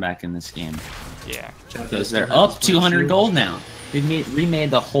come back in this game. Yeah, because they're up 200 gold now. We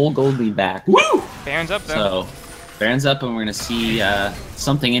remade the whole gold lead back. Woo! Baron's up, though. So, Baron's up, and we're going to see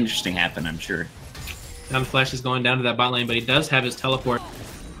something interesting happen, I'm sure. Down Flash is going down to that bot lane, but he does have his teleport.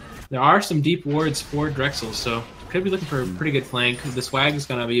 There are some deep wards for Drexel, so could be looking for a pretty good flank. The Swag is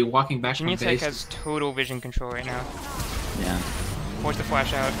going to be walking back from base. Virginia Tech has total vision control right now. Yeah. Force the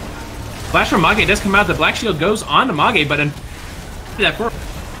flash out. Flash from Mage does come out. The Black Shield goes on to Mage, but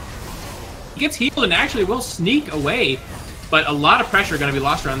he gets healed and actually will sneak away. But a lot of pressure going to be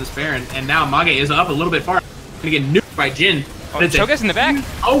lost around this Baron, and now Mage is up a little bit far. Going to get nuked by Jin. Oh, Cho'Gath's in the back.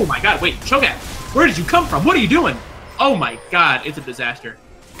 Oh my god, wait, Cho'Gath, where did you come from? What are you doing? Oh my god, it's a disaster.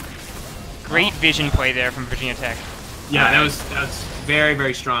 Great vision play there from Virginia Tech. Yeah, that was very,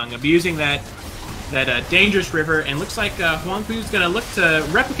 very strong. Abusing that dangerous river, and looks like Huangfu's going to look to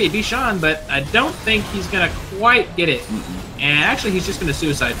replicate Bishan, but I don't think he's going to quite get it. And actually, he's just going to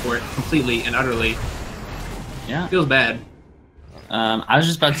suicide for it completely and utterly. Yeah. Feels bad. I was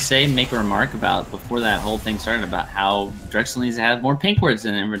just about to say, make a remark about, before that whole thing started, about how Drexel needs to have more pink wards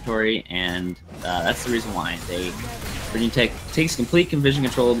in inventory, and that's the reason why. Virginia Tech takes complete vision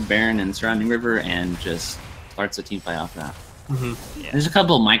control of the Baron and surrounding river and just starts a team fight off that. Yeah. There's a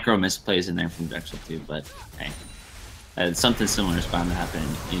couple of micro misplays in there from Drexel too, but hey, something similar is bound to happen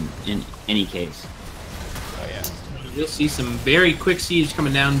in any case. Oh yeah. You'll see some very quick siege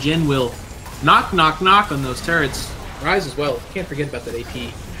coming down. Jin will knock on those turrets. Rise as well. Can't forget about that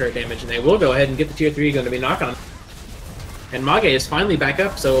AP turret damage, and they will go ahead and get the tier 3 going to be knocking on. And Mage is finally back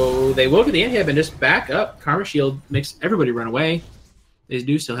up, so they will get the inhib and just back up. Karma Shield makes everybody run away. They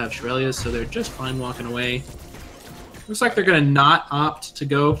do still have Shurelias, so they're just fine walking away. Looks like they're going to not opt to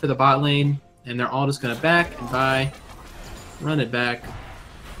go for the bot lane, and they're all just going to back and buy, run it back.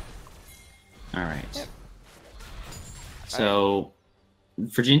 All right. Yep. So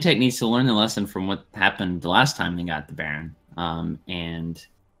Virginia Tech needs to learn the lesson from what happened the last time they got the Baron, and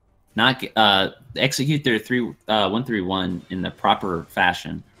not execute their 1-3-1 in the proper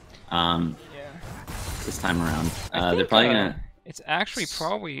fashion. This time around, they're probably gonna. It's actually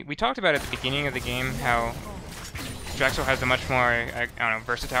probably, we talked about at the beginning of the game how Drexel has a much more I don't know,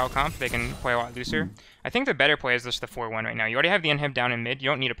 versatile comp. They can play a lot looser. I think the better play is just the 4-1 right now. You already have the inhib down in mid. You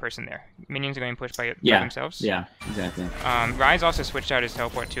don't need a person there. Minions are going to push by themselves. Yeah, exactly. Rise also switched out his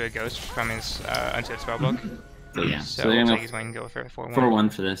teleport to a ghost from his unset spellbook. So yeah, so it looks like he's going to go for a 4-1.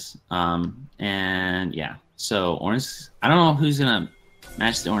 4-1 for this. And yeah, so Orange, I don't know who's going to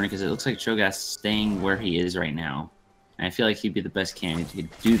match the Orange, because it looks like Cho'Gath's staying where he is right now. And I feel like he'd be the best candidate to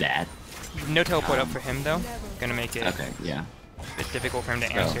do that. No teleport up for him though. Gonna make it a bit difficult for him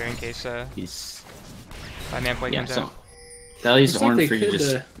to answer in case he's 5-man play comes out. That leaves Orange free to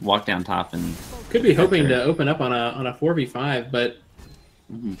just walk down top and could be hoping to open up on a 4v5, but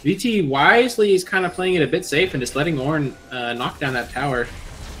VT wisely is kind of playing it a bit safe and just letting Ornn knock down that tower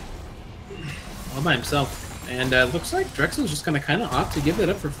all by himself. And looks like Drexel's just going to kind of opt to give it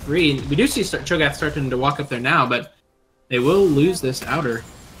up for free. And we do see Cho'Gath starting to walk up there now, but they will lose this outer.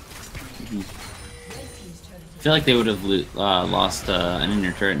 I feel like they would have lost an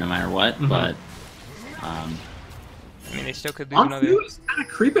inner turret no matter what, but... I mean, they still could lose another... is kind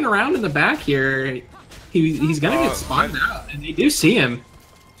of creeping around in the back here. He's going to get spawned out, and they do see him.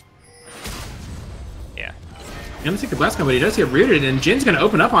 Yeah. He's going to take a blast gun, but he does get rooted, and Jin's going to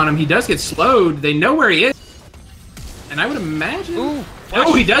open up on him. He does get slowed. They know where he is. And I would imagine... Ooh,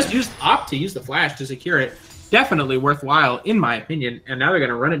 oh, he does opt to use the flash to secure it. Definitely worthwhile, in my opinion. And now they're going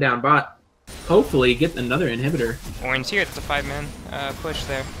to run it down bot. Hopefully get another inhibitor. Orange here, it's a 5-man push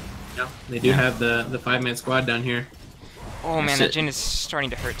there. Yeah, they do have the 5-man squad down here. Oh man, that Jin is starting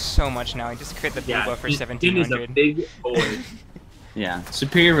to hurt so much now. He just crit the blue buff for 1700. Jin is a big boy. Yeah,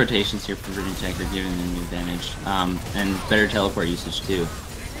 superior rotations here for Virgin Tech are giving them the advantage. And better teleport usage too.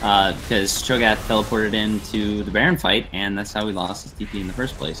 Because Cho'Gath teleported into the Baron fight, and that's how we lost his TP in the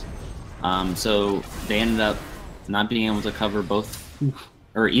first place. So they ended up not being able to cover both,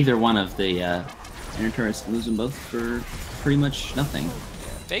 or either one of the inner turrets, losing both for pretty much nothing.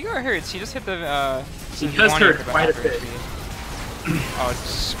 Veigar hurts. He just hit the. He does hurt quite a bit. Oh,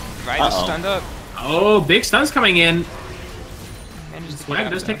 Ryze is stunned up. Oh, big stuns coming in. Swag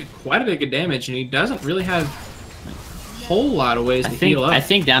does take quite a bit of damage, and he doesn't really have a whole lot of ways to heal up. I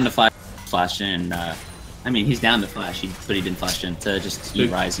think down to flash in. I mean, he's down to flash, but he didn't flash in to just eat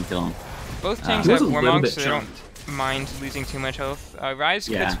Ryze and kill him. Both tanks have Warmogs, so they don't mind losing too much health. Ryze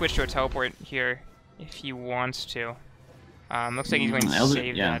could switch to a teleport here if he wants to. Looks like he's going to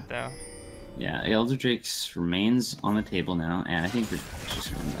save that, though. Yeah, Elder Drix remains on the table now, and I think we're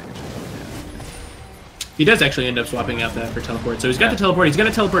just going back. He does actually end up swapping out that for teleport. So he's got the teleport. He's going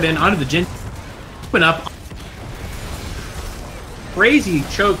to teleport in onto the Jin. Open up. Crazy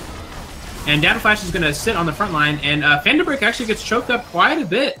choke. And Data Flash is going to sit on the front line. And Vanderbrick actually gets choked up quite a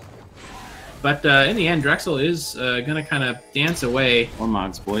bit. But in the end, Drexel is going to kind of dance away. Or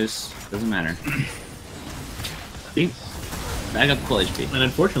Mogs, boys. Doesn't matter. Back up full HP. And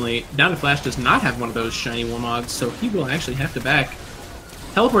unfortunately, Down to Flash does not have one of those shiny Warmogs, so he will actually have to back.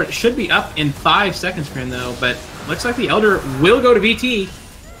 Teleport should be up in 5 seconds for him, though, but looks like the Elder will go to VT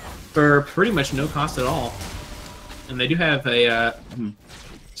for pretty much no cost at all. And they do have a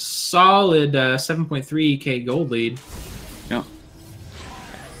solid 7.3k gold lead. Yep.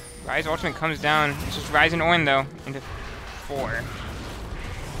 Ryze ultimate comes down. It's just Ryze and Ornn, though, into 4.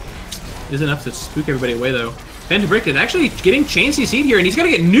 Isn't enough to spook everybody away, though. Vanderbrick is actually getting chain CC'd here, and he's going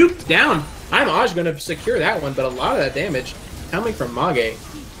to get nuked down. I'm going to secure that one, but a lot of that damage coming from Mage.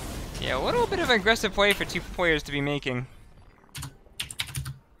 Yeah, a little bit of aggressive play for 2 players to be making.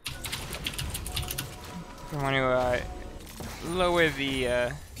 I want to lower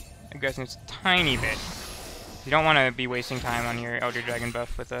the aggressiveness a tiny bit. You don't want to be wasting time on your Elder Dragon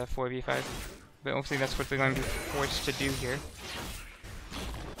buff with a 4v5, but hopefully that's what they're going to be forced to do here.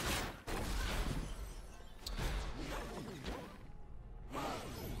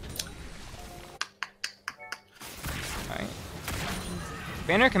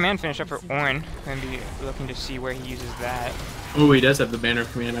 Banner Command finish up for Ornn. I'm going to be looking to see where he uses that. Oh, he does have the Banner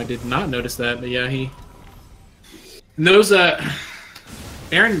Command. I did not notice that, but yeah, he... And those,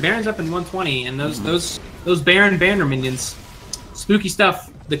 Baron's up in 120, and those Baron Banner minions, spooky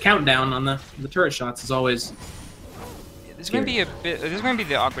stuff. The countdown on the turret shots is always... This is going to be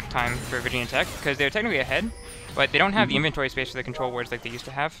the awkward time for Virginia Tech, because they're technically ahead, but they don't have the inventory space for the control wards like they used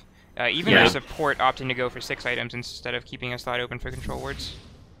to have. Even their support opting to go for 6 items instead of keeping a slot open for control wards.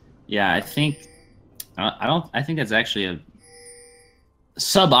 Yeah, I think I think that's actually a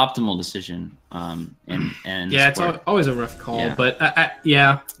suboptimal decision. And yeah, it's always a rough call, but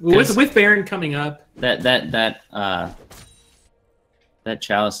with Baron coming up, that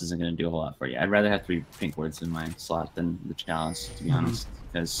Chalice isn't going to do a whole lot for you. I'd rather have 3 pink wards in my slot than the Chalice, to be honest,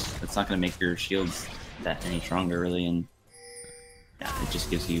 because it's not going to make your shields that any stronger, really, and it just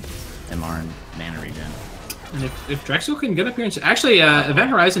gives you MR and mana regen. And if Drexel can get up here and... Actually,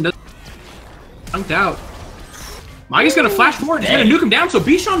 Event Horizon does... Dunked out. Mage's going to flash forward. He's going to nuke him down. So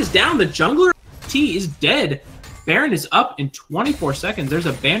Bichon is down. The jungler T is dead. Baron is up in 24 seconds. There's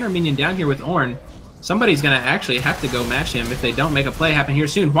a banner minion down here with Ornn. Somebody's going to actually have to go match him if they don't make a play happen here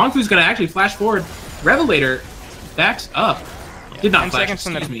soon. Huangfu's going to actually flash forward. Revelator backs up. Yeah, did not flash,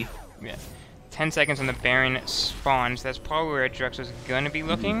 excuse me. Yeah. 10 seconds on the Baron spawns. That's probably where Drexel's going to be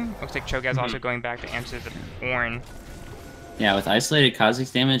looking. Looks like Cho'Gath's also going back to answer the Ornn. Yeah, with isolated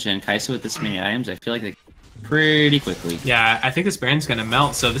Kha'Zix damage and Kai'Sa with this many items, I feel like they pretty quickly. Yeah, I think this Baron's going to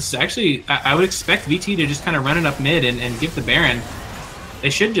melt. So this is actually, I would expect VT to just kind of run it up mid and give the Baron. they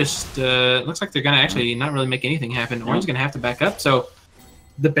should just, looks like they're going to actually not really make anything happen. Orange's going to have to back up. So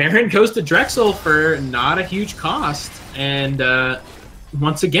the Baron goes to Drexel for not a huge cost. And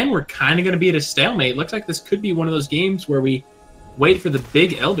once again, we're kind of going to be at a stalemate. Looks like this could be one of those games where we wait for the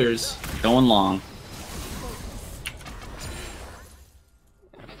big elders. Going long.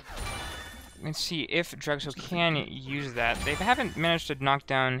 Let's see if Drexel can use that. They haven't managed to knock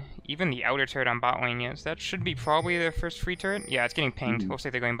down even the outer turret on bot lane yet, so that should be probably their first free turret. Yeah, it's getting pinged. Looks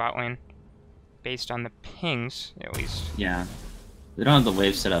like they're going bot lane. Based on the pings, at least. Yeah. They don't have the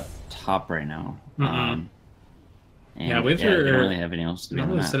wave set up top right now. Yeah, waves are... They don't really have anything else to do. Not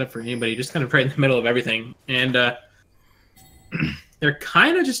really set up for anybody, just kind of right in the middle of everything. And they're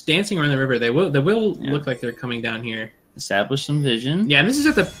kind of just dancing around the river. They will look like they're coming down here. Establish some vision. Yeah, and this is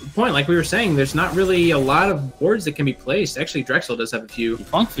at the point, like we were saying, there's not really a lot of boards that can be placed. Actually, Drexel does have a few.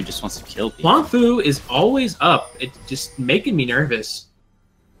 Huang Fu just wants to kill people. Huang Fu is always up. It's just making me nervous.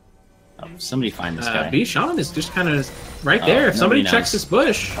 Oh, somebody find this guy. Bishan is just kind of right there. If somebody checks this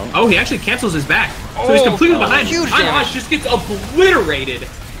bush. Oh, he actually cancels his back. So he's completely behind. Huge just gets obliterated.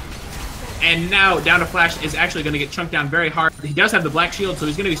 And now Down to Flash is actually going to get chunked down very hard. He does have the black shield, so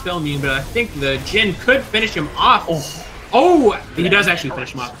he's going to be spell immune, but I think the Jin could finish him off. Oh, he does actually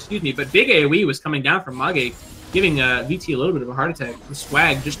finish him off, excuse me. But big AoE was coming down from Mage, giving VT a little bit of a heart attack. The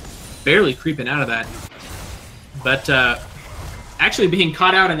swag just barely creeping out of that. But actually being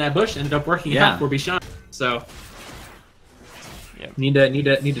caught out in that bush ended up working out for Bishan. So need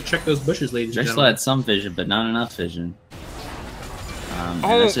to check those bushes, ladies and Drexel gentlemen. had some vision, but not enough vision.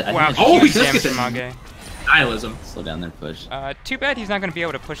 Wow. He just gets Mage. Nihilism. Slow down their push. Too bad he's not going to be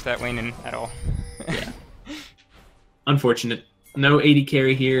able to push that lane in at all. Yeah. Unfortunate. No AD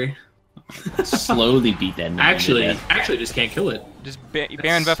carry here. Slowly beat that minion. Actually just can't kill it. Just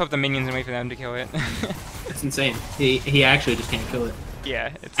Baron buff up the minions and wait for them to kill it. It's insane. He actually just can't kill it.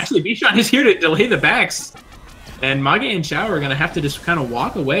 Yeah. It's... Actually, Bishan is here to delay the backs. And Mage and Chao are going to have to just kind of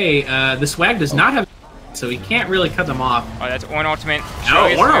walk away. The swag does not have... So he can't really cut them off. Oh, that's Ornn ultimate.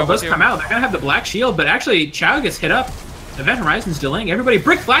 No, Ornn does come out. They're going to have the black shield, but actually Chao gets hit up. Event Horizon's delaying. Everybody,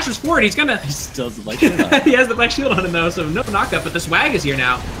 Brick flashes forward. He's going to... He still has the black shield on. He has the black shield on him, though, so no knockup, but the swag is here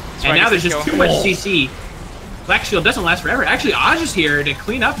now. And now there's just too much CC. Black shield doesn't last forever. Actually, Aj is here to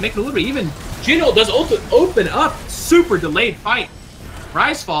clean up, make it a little bit even. Jinul does open up. Super delayed fight.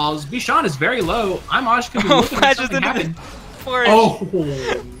 Rise falls. Bishan is very low. Aj could be looking at something happen. Oh,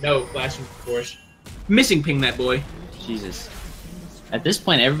 no. Flash from Force. Missing ping that boy. Jesus. At this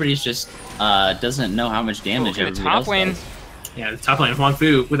point, everybody's just doesn't know how much damage everybody else does. Yeah, the top lane of Huang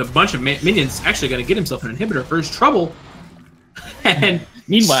Fu with a bunch of minions actually going to get himself an inhibitor for his trouble. And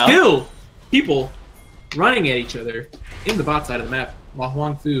meanwhile, still people running at each other in the bot side of the map while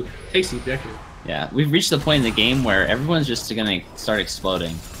Huang Fu takes the objective. Yeah, we've reached the point in the game where everyone's just going to start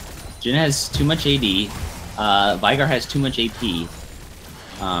exploding. Jin has too much AD, Veigar has too much AP,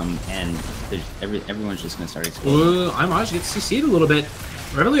 and everyone's just going to start exploding. Ooh, Imaj gets CC'd a little bit.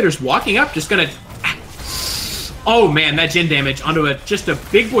 Revelator's walking up, just going to... Oh man, that Jin damage onto just a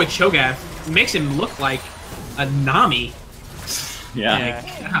big boy Cho'Gath makes him look like a Nami.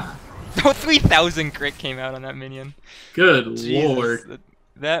 Yeah. Oh, 3,000 crit came out on that minion. Good Jesus, lord.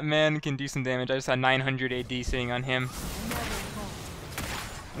 That man can do some damage. I just saw 900 AD sitting on him.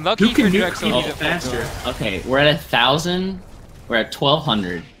 Lucky for Drexel, he's faster. Okay, we're at 1,000. We're at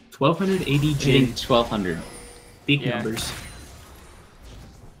 1,200. 1,200 AD Jin. 1,200. Big numbers.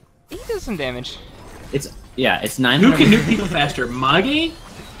 He does some damage. It's 900. Who can nuke people faster, Mage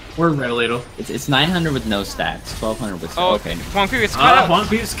or Revelator? It's 900 with no stacks. 1,200 with. Oh, okay. Huang Fu gets caught out. Huang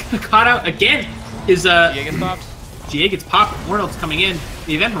Fu is caught out again. His GA gets popped. GA gets popped. Ornald's coming in.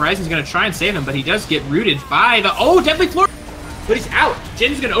 The Event Horizon's going to try and save him, but he does get rooted by the... Oh, deadly floor! But he's out.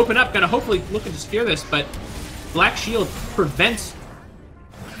 Jin's going to open up, going to hopefully look to secure this, but Black Shield prevents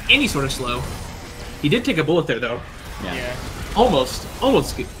any sort of slow. He did take a bullet there, though. Yeah.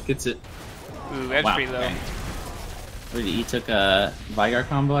 Almost gets it. Ooh, that's pretty low. Okay. He took a Veigar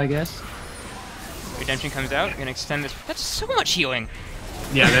combo, I guess. Redemption comes out. We're going to extend this. That's so much healing.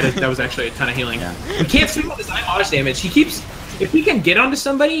 Yeah, that was actually a ton of healing. Yeah. We can't sleep on his Imaj damage. He keeps... If he can get onto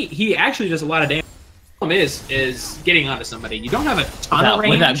somebody, he actually does a lot of damage. The problem is getting onto somebody. You don't have a ton of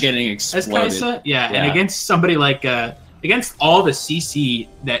range. Without getting exploded. As Kaisa. Yeah, and against somebody like... against all the CC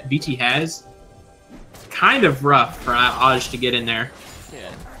that VT has, kind of rough for Aj to get in there.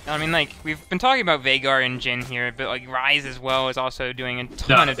 Yeah. I mean, like, we've been talking about Veigar and Jin here, but, like, Rise as well is also doing a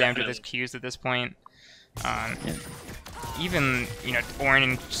ton of damage with his Qs at this point. Even, you know, Ornn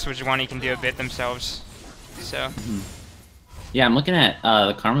and Sejuani can do a bit themselves. So. Yeah, I'm looking at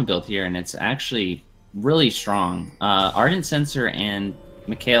the Karma build here, and it's actually really strong. Ardent Sensor and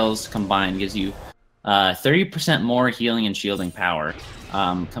Mikhail's combined gives you 30% more healing and shielding power.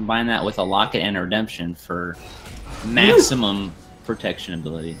 Combine that with a Locket and a Redemption for maximum protection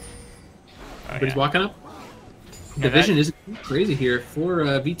ability. Everybody's walking up. The vision is crazy here for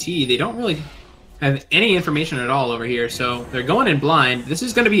VT. They don't really have any information at all over here, so they're going in blind. This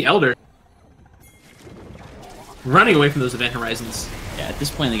is going to be Elder. Running away from those event horizons. Yeah, at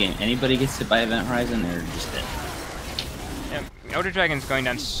this point in the game, anybody gets hit by event horizon, they're just dead. Yeah, Elder Dragon's going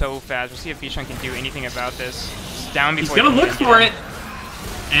down so fast. We'll see if Bichon can do anything about this. It's down before he's going to look for it.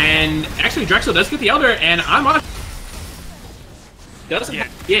 And actually, Drexel does get the Elder, and I'm on. Doesn't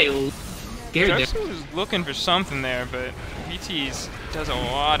scared Drexel is looking for something there, but VT's does a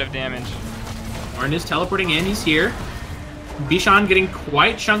lot of damage. Arn is teleporting in. He's here. Bichon getting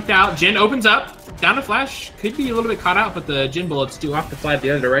quite chunked out. Jin opens up. Down to flash. Could be a little bit caught out, but the Jin bullets do off to fly the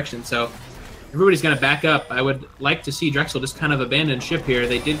other direction, so everybody's going to back up. I would like to see Drexel just kind of abandon ship here.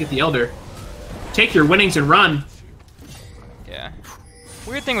 They did get the Elder. Take your winnings and run. Yeah.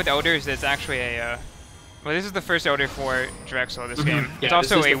 Weird thing with Elder is that it's actually a... well, this is the first Elder for Drexel this game. Yeah, it's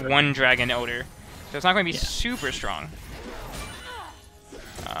also a one-dragon Elder, so it's not going to be super strong.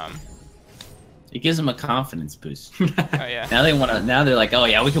 It gives them a confidence boost. Oh yeah. Now they want to. Now they're like, oh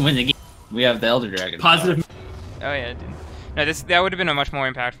yeah, we can win the game. We have the Elder Dragon. Positive. Oh yeah. No, that would have been a much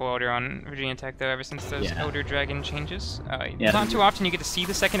more impactful Elder on Virginia Tech though. Ever since those Elder Dragon changes, it's not too often you get to see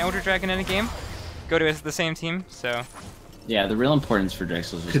the second Elder Dragon in a game. Go to the same team, so. Yeah, the real importance for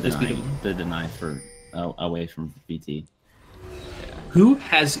Drexel is just the deny for away from VT. Yeah. Who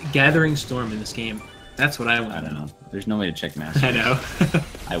has Gathering Storm in this game? That's what I want. I don't know. There's no way to check Master. I know.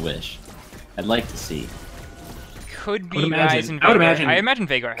 I wish. I'd like to see. Could be Rise and Vagar. I imagine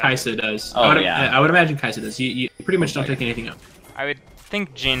Vagar has Kaisa does. Oh, I would imagine Kaisa does. You pretty much don't take anything up. I would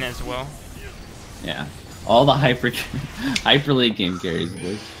think Jin as well. Yeah. All the Hyper League game carries,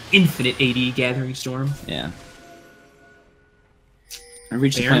 boys. Infinite AD Gathering Storm. Yeah. I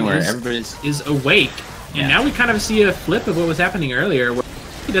reached the point where everybody's awake. And now we kind of see a flip of what was happening earlier, where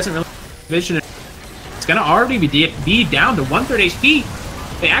he doesn't really vision it. It's going to already be down to 1/3 HP.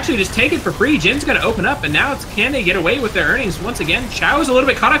 They actually just take it for free. Jin's going to open up, and now it's can they get away with their earnings once again? Chao is a little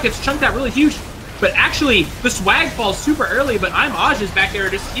bit caught up, gets chunked out really huge. But actually, the swag falls super early, but Aj is back there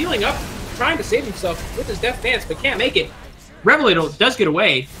just healing up, trying to save himself with his death dance, but can't make it. Revelado does get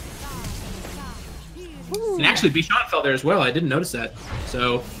away. And actually, Bichon fell there as well. I didn't notice that.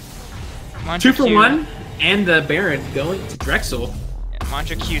 So, 2 for 1, and the Baron going to Drexel. Yeah,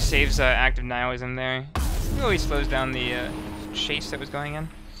 Mantra Q saves active nihilism there. Really slows down the chase that was going in.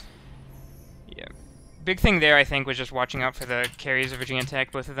 Yeah. Big thing there, I think, was just watching out for the carries of Virginia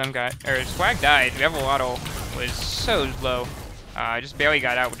Tech. Both of them got... or Swag died. Revelado was so low. Just barely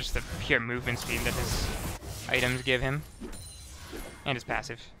got out with just the pure movement speed that his items give him. And his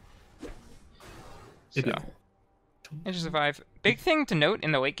passive. So, and to survive. Big thing to note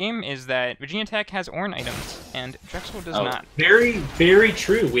in the late game is that Virginia Tech has Ornn items, and Drexel does not. Very, very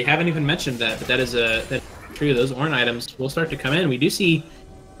true. We haven't even mentioned that, but that is true. Those Ornn items will start to come in. We do see,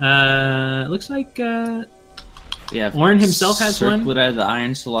 it looks like, Ornn himself has one. Circlet out of the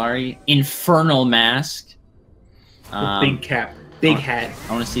Iron Solari. Infernal Mask. Big cap. Big hat.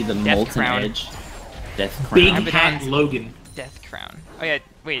 I want to see the Molten Edge. Death Crown. Big hat Logan. Death Crown. Oh yeah,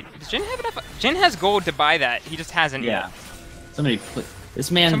 wait, does Jin have enough? Jin has gold to buy that. He just hasn't yet. Somebody put... This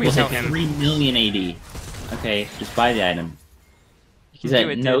man will hit 3 million AD. Okay, just buy the item. He's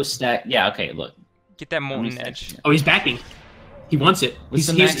at no stack... Yeah, okay, look. Get that Molten Edge. Oh, he's backing. He wants it.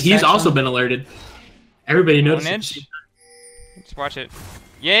 He's also been alerted. Everybody knows. Edge? Just watch it.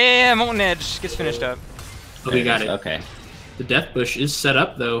 Yeah, Molten Edge gets finished up. Oh, we got it. Okay. The Death Bush is set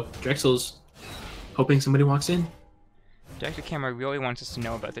up, though. Drexel's hoping somebody walks in. Directed Camera really wants us to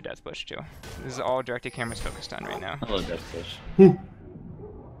know about the Death Bush, too. This is all Directed Camera's focused on right now. Hello, Death Bush.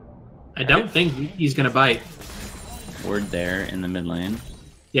 I don't think he's going to bite. Word there in the mid lane.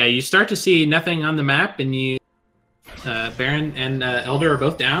 Yeah, you start to see nothing on the map, and you... Baron and Elder are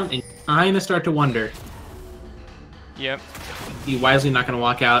both down, and you kind of start to wonder. Yep. He wisely not going to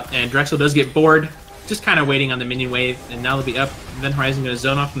walk out, and Drexel does get bored. Just kind of waiting on the minion wave, and now they'll be up. Then Horizon going to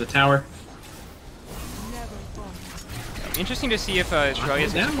zone off from the tower. Interesting to see if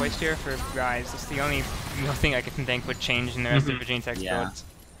Australia's gets placed here for Rise. That's the only thing I can think would change in the rest of Virginia Tech's builds.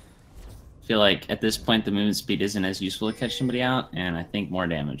 I feel like at this point the movement speed isn't as useful to catch somebody out, and I think more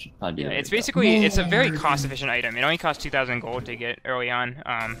damage would probably be it's basically it's a very cost-efficient item. It only costs 2,000 gold to get early on,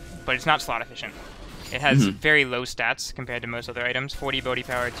 but it's not slot efficient. It has very low stats compared to most other items. 40 body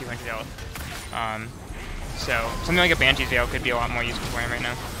power, 200 health. So something like a Banshee's Veil could be a lot more useful for him right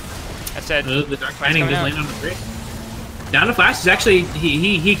now. That said, the Dark Binding does land on the bridge. Down to Flash is actually,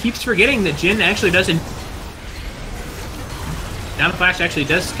 he keeps forgetting that Jin actually doesn't. Down to Flash actually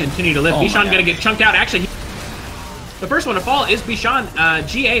does continue to live. Bishan gonna get chunked out. Actually, the first one to fall is Bishan.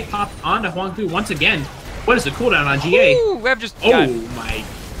 GA popped onto Huangfu once again. What is the cooldown on GA? Ooh, Web just my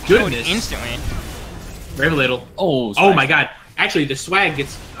goodness. Instantly. Very little. Oh my god. Actually, the swag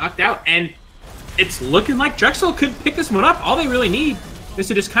gets knocked out, and it's looking like Drexel could pick this one up. All they really need is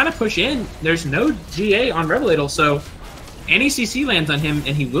to just kind of push in. There's no GA on Reveladle, so any CC lands on him,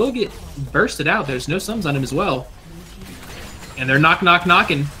 and he will get bursted out. There's no sums on him as well. And they're knocking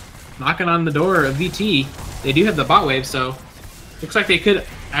on the door of VT. They do have the bot wave, so looks like they could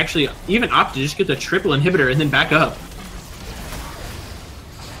actually even opt to just get the triple inhibitor and then back up.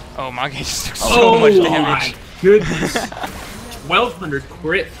 Oh, Mage just took so much damage. My goodness. 1200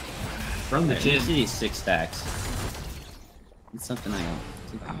 crit from the Jin. See these 6 stacks. It's something I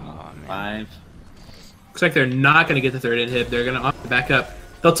don't. 5. Looks like they're not going to get the third inhib. They're going to opt to back up.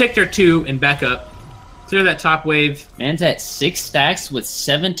 They'll take their 2 and back up. Clear that top wave. Man's at 6 stacks with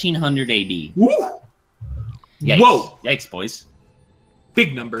 1700 AD. Woo! Yikes. Whoa! Yikes, boys.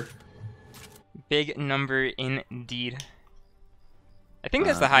 Big number. Big number indeed. I think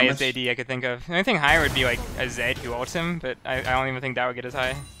that's the highest AD I could think of. The only thing higher would be like a Zed who ults him, but I don't even think that would get as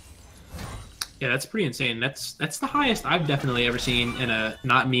high. Yeah, that's pretty insane. That's the highest I've definitely ever seen in a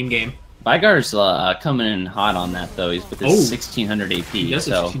not meme game. Vygar's coming in hot on that though. He's with his 1600 AP. He does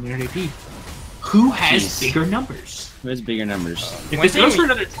so 1600 AP. Who has bigger numbers? Who has bigger numbers? If this goes for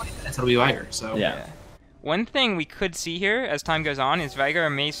another 20 minutes, it'll be Vygar. So yeah. One thing we could see here as time goes on is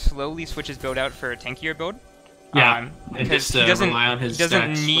Vygar may slowly switch his build out for a tankier build. Yeah, because he doesn't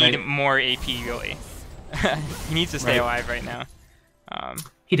need more AP really. He needs to stay alive right now.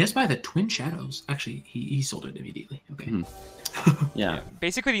 He does buy the Twin Shadows. Actually, he sold it immediately. Okay. Yeah.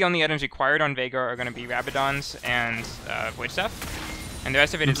 Basically, the only items required on Veigar are going to be Rabadons and Void Stuff, and the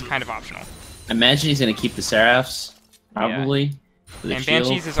rest of it is kind of optional. I imagine he's going to keep the Seraphs, probably. Yeah. And shield.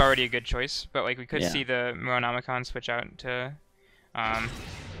 Banshees is already a good choice, but like we could see the Monomicon switch out to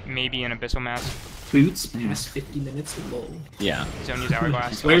maybe an Abyssal Mask. Boots past 50 minutes of lull. Yeah. Zoni's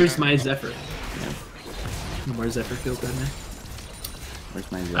Hourglass. Where's my Zephyr? Yeah. Where's Zephyr feels right now? Where's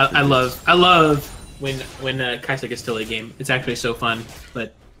my Zephyr? I love when Kaisa gets to late game. It's actually so fun,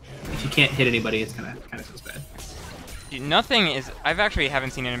 but if you can't hit anybody, it's kind of feels bad. Dude, nothing is. I've actually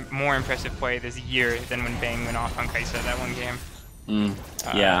haven't seen a more impressive play this year than when Bang went off on Kaisa that one game.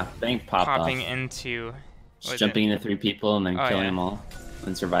 Yeah, Bang popped popping off. Into. Just jumping into 3 people and then killing them all,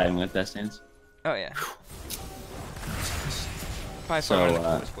 and surviving with best hands. Oh yeah. By far one of the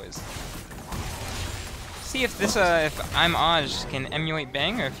coolest plays. See if this if I'm Aj can emulate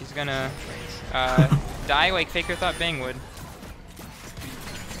Bang, or if he's gonna die like Faker thought Bang would.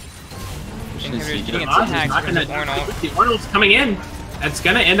 Getting attacked from the Ornal's coming in. That's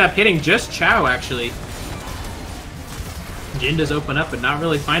gonna end up hitting just Chow actually. Jin does open up, but not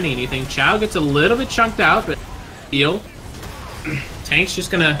really finding anything. Chow gets a little bit chunked out, but heal. Tank's just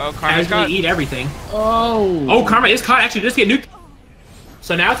gonna casually eat everything. Oh, Karma is caught. Actually, just get nuked.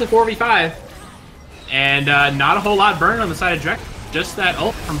 So now it's a 4v5, and not a whole lot burned on the side of Drexel. Just that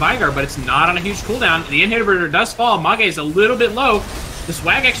ult from Vygar, but it's not on a huge cooldown. The inhibitor does fall. Mage is a little bit low. The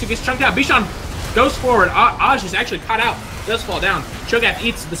swag actually gets chunked out. Bishan goes forward. Aj is actually caught out. Does fall down. Cho'Gath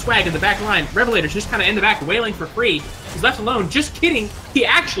eats the swag in the back line. Revelator's just kind of in the back, wailing for free. He's left alone. Just kidding. He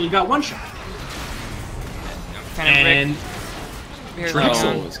actually got one shot. And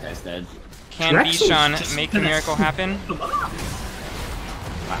Drexel. This guy's dead. Can Bishan make the miracle happen?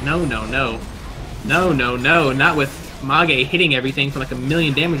 No. Not with Mage hitting everything for like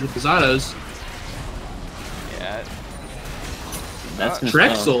 1,000,000 damage with his autos. Yeah. That's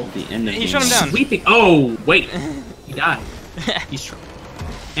Drexel. The end of he shut him down. Sweeping. Oh, wait. He died. He's strong.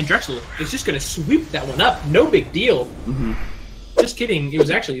 And Drexel is just going to sweep that one up. No big deal. Just kidding. It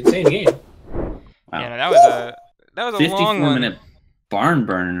was actually an insane game. Wow. Yeah, no, that was a long one. 54-minute barn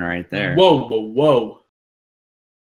burning right there. Whoa.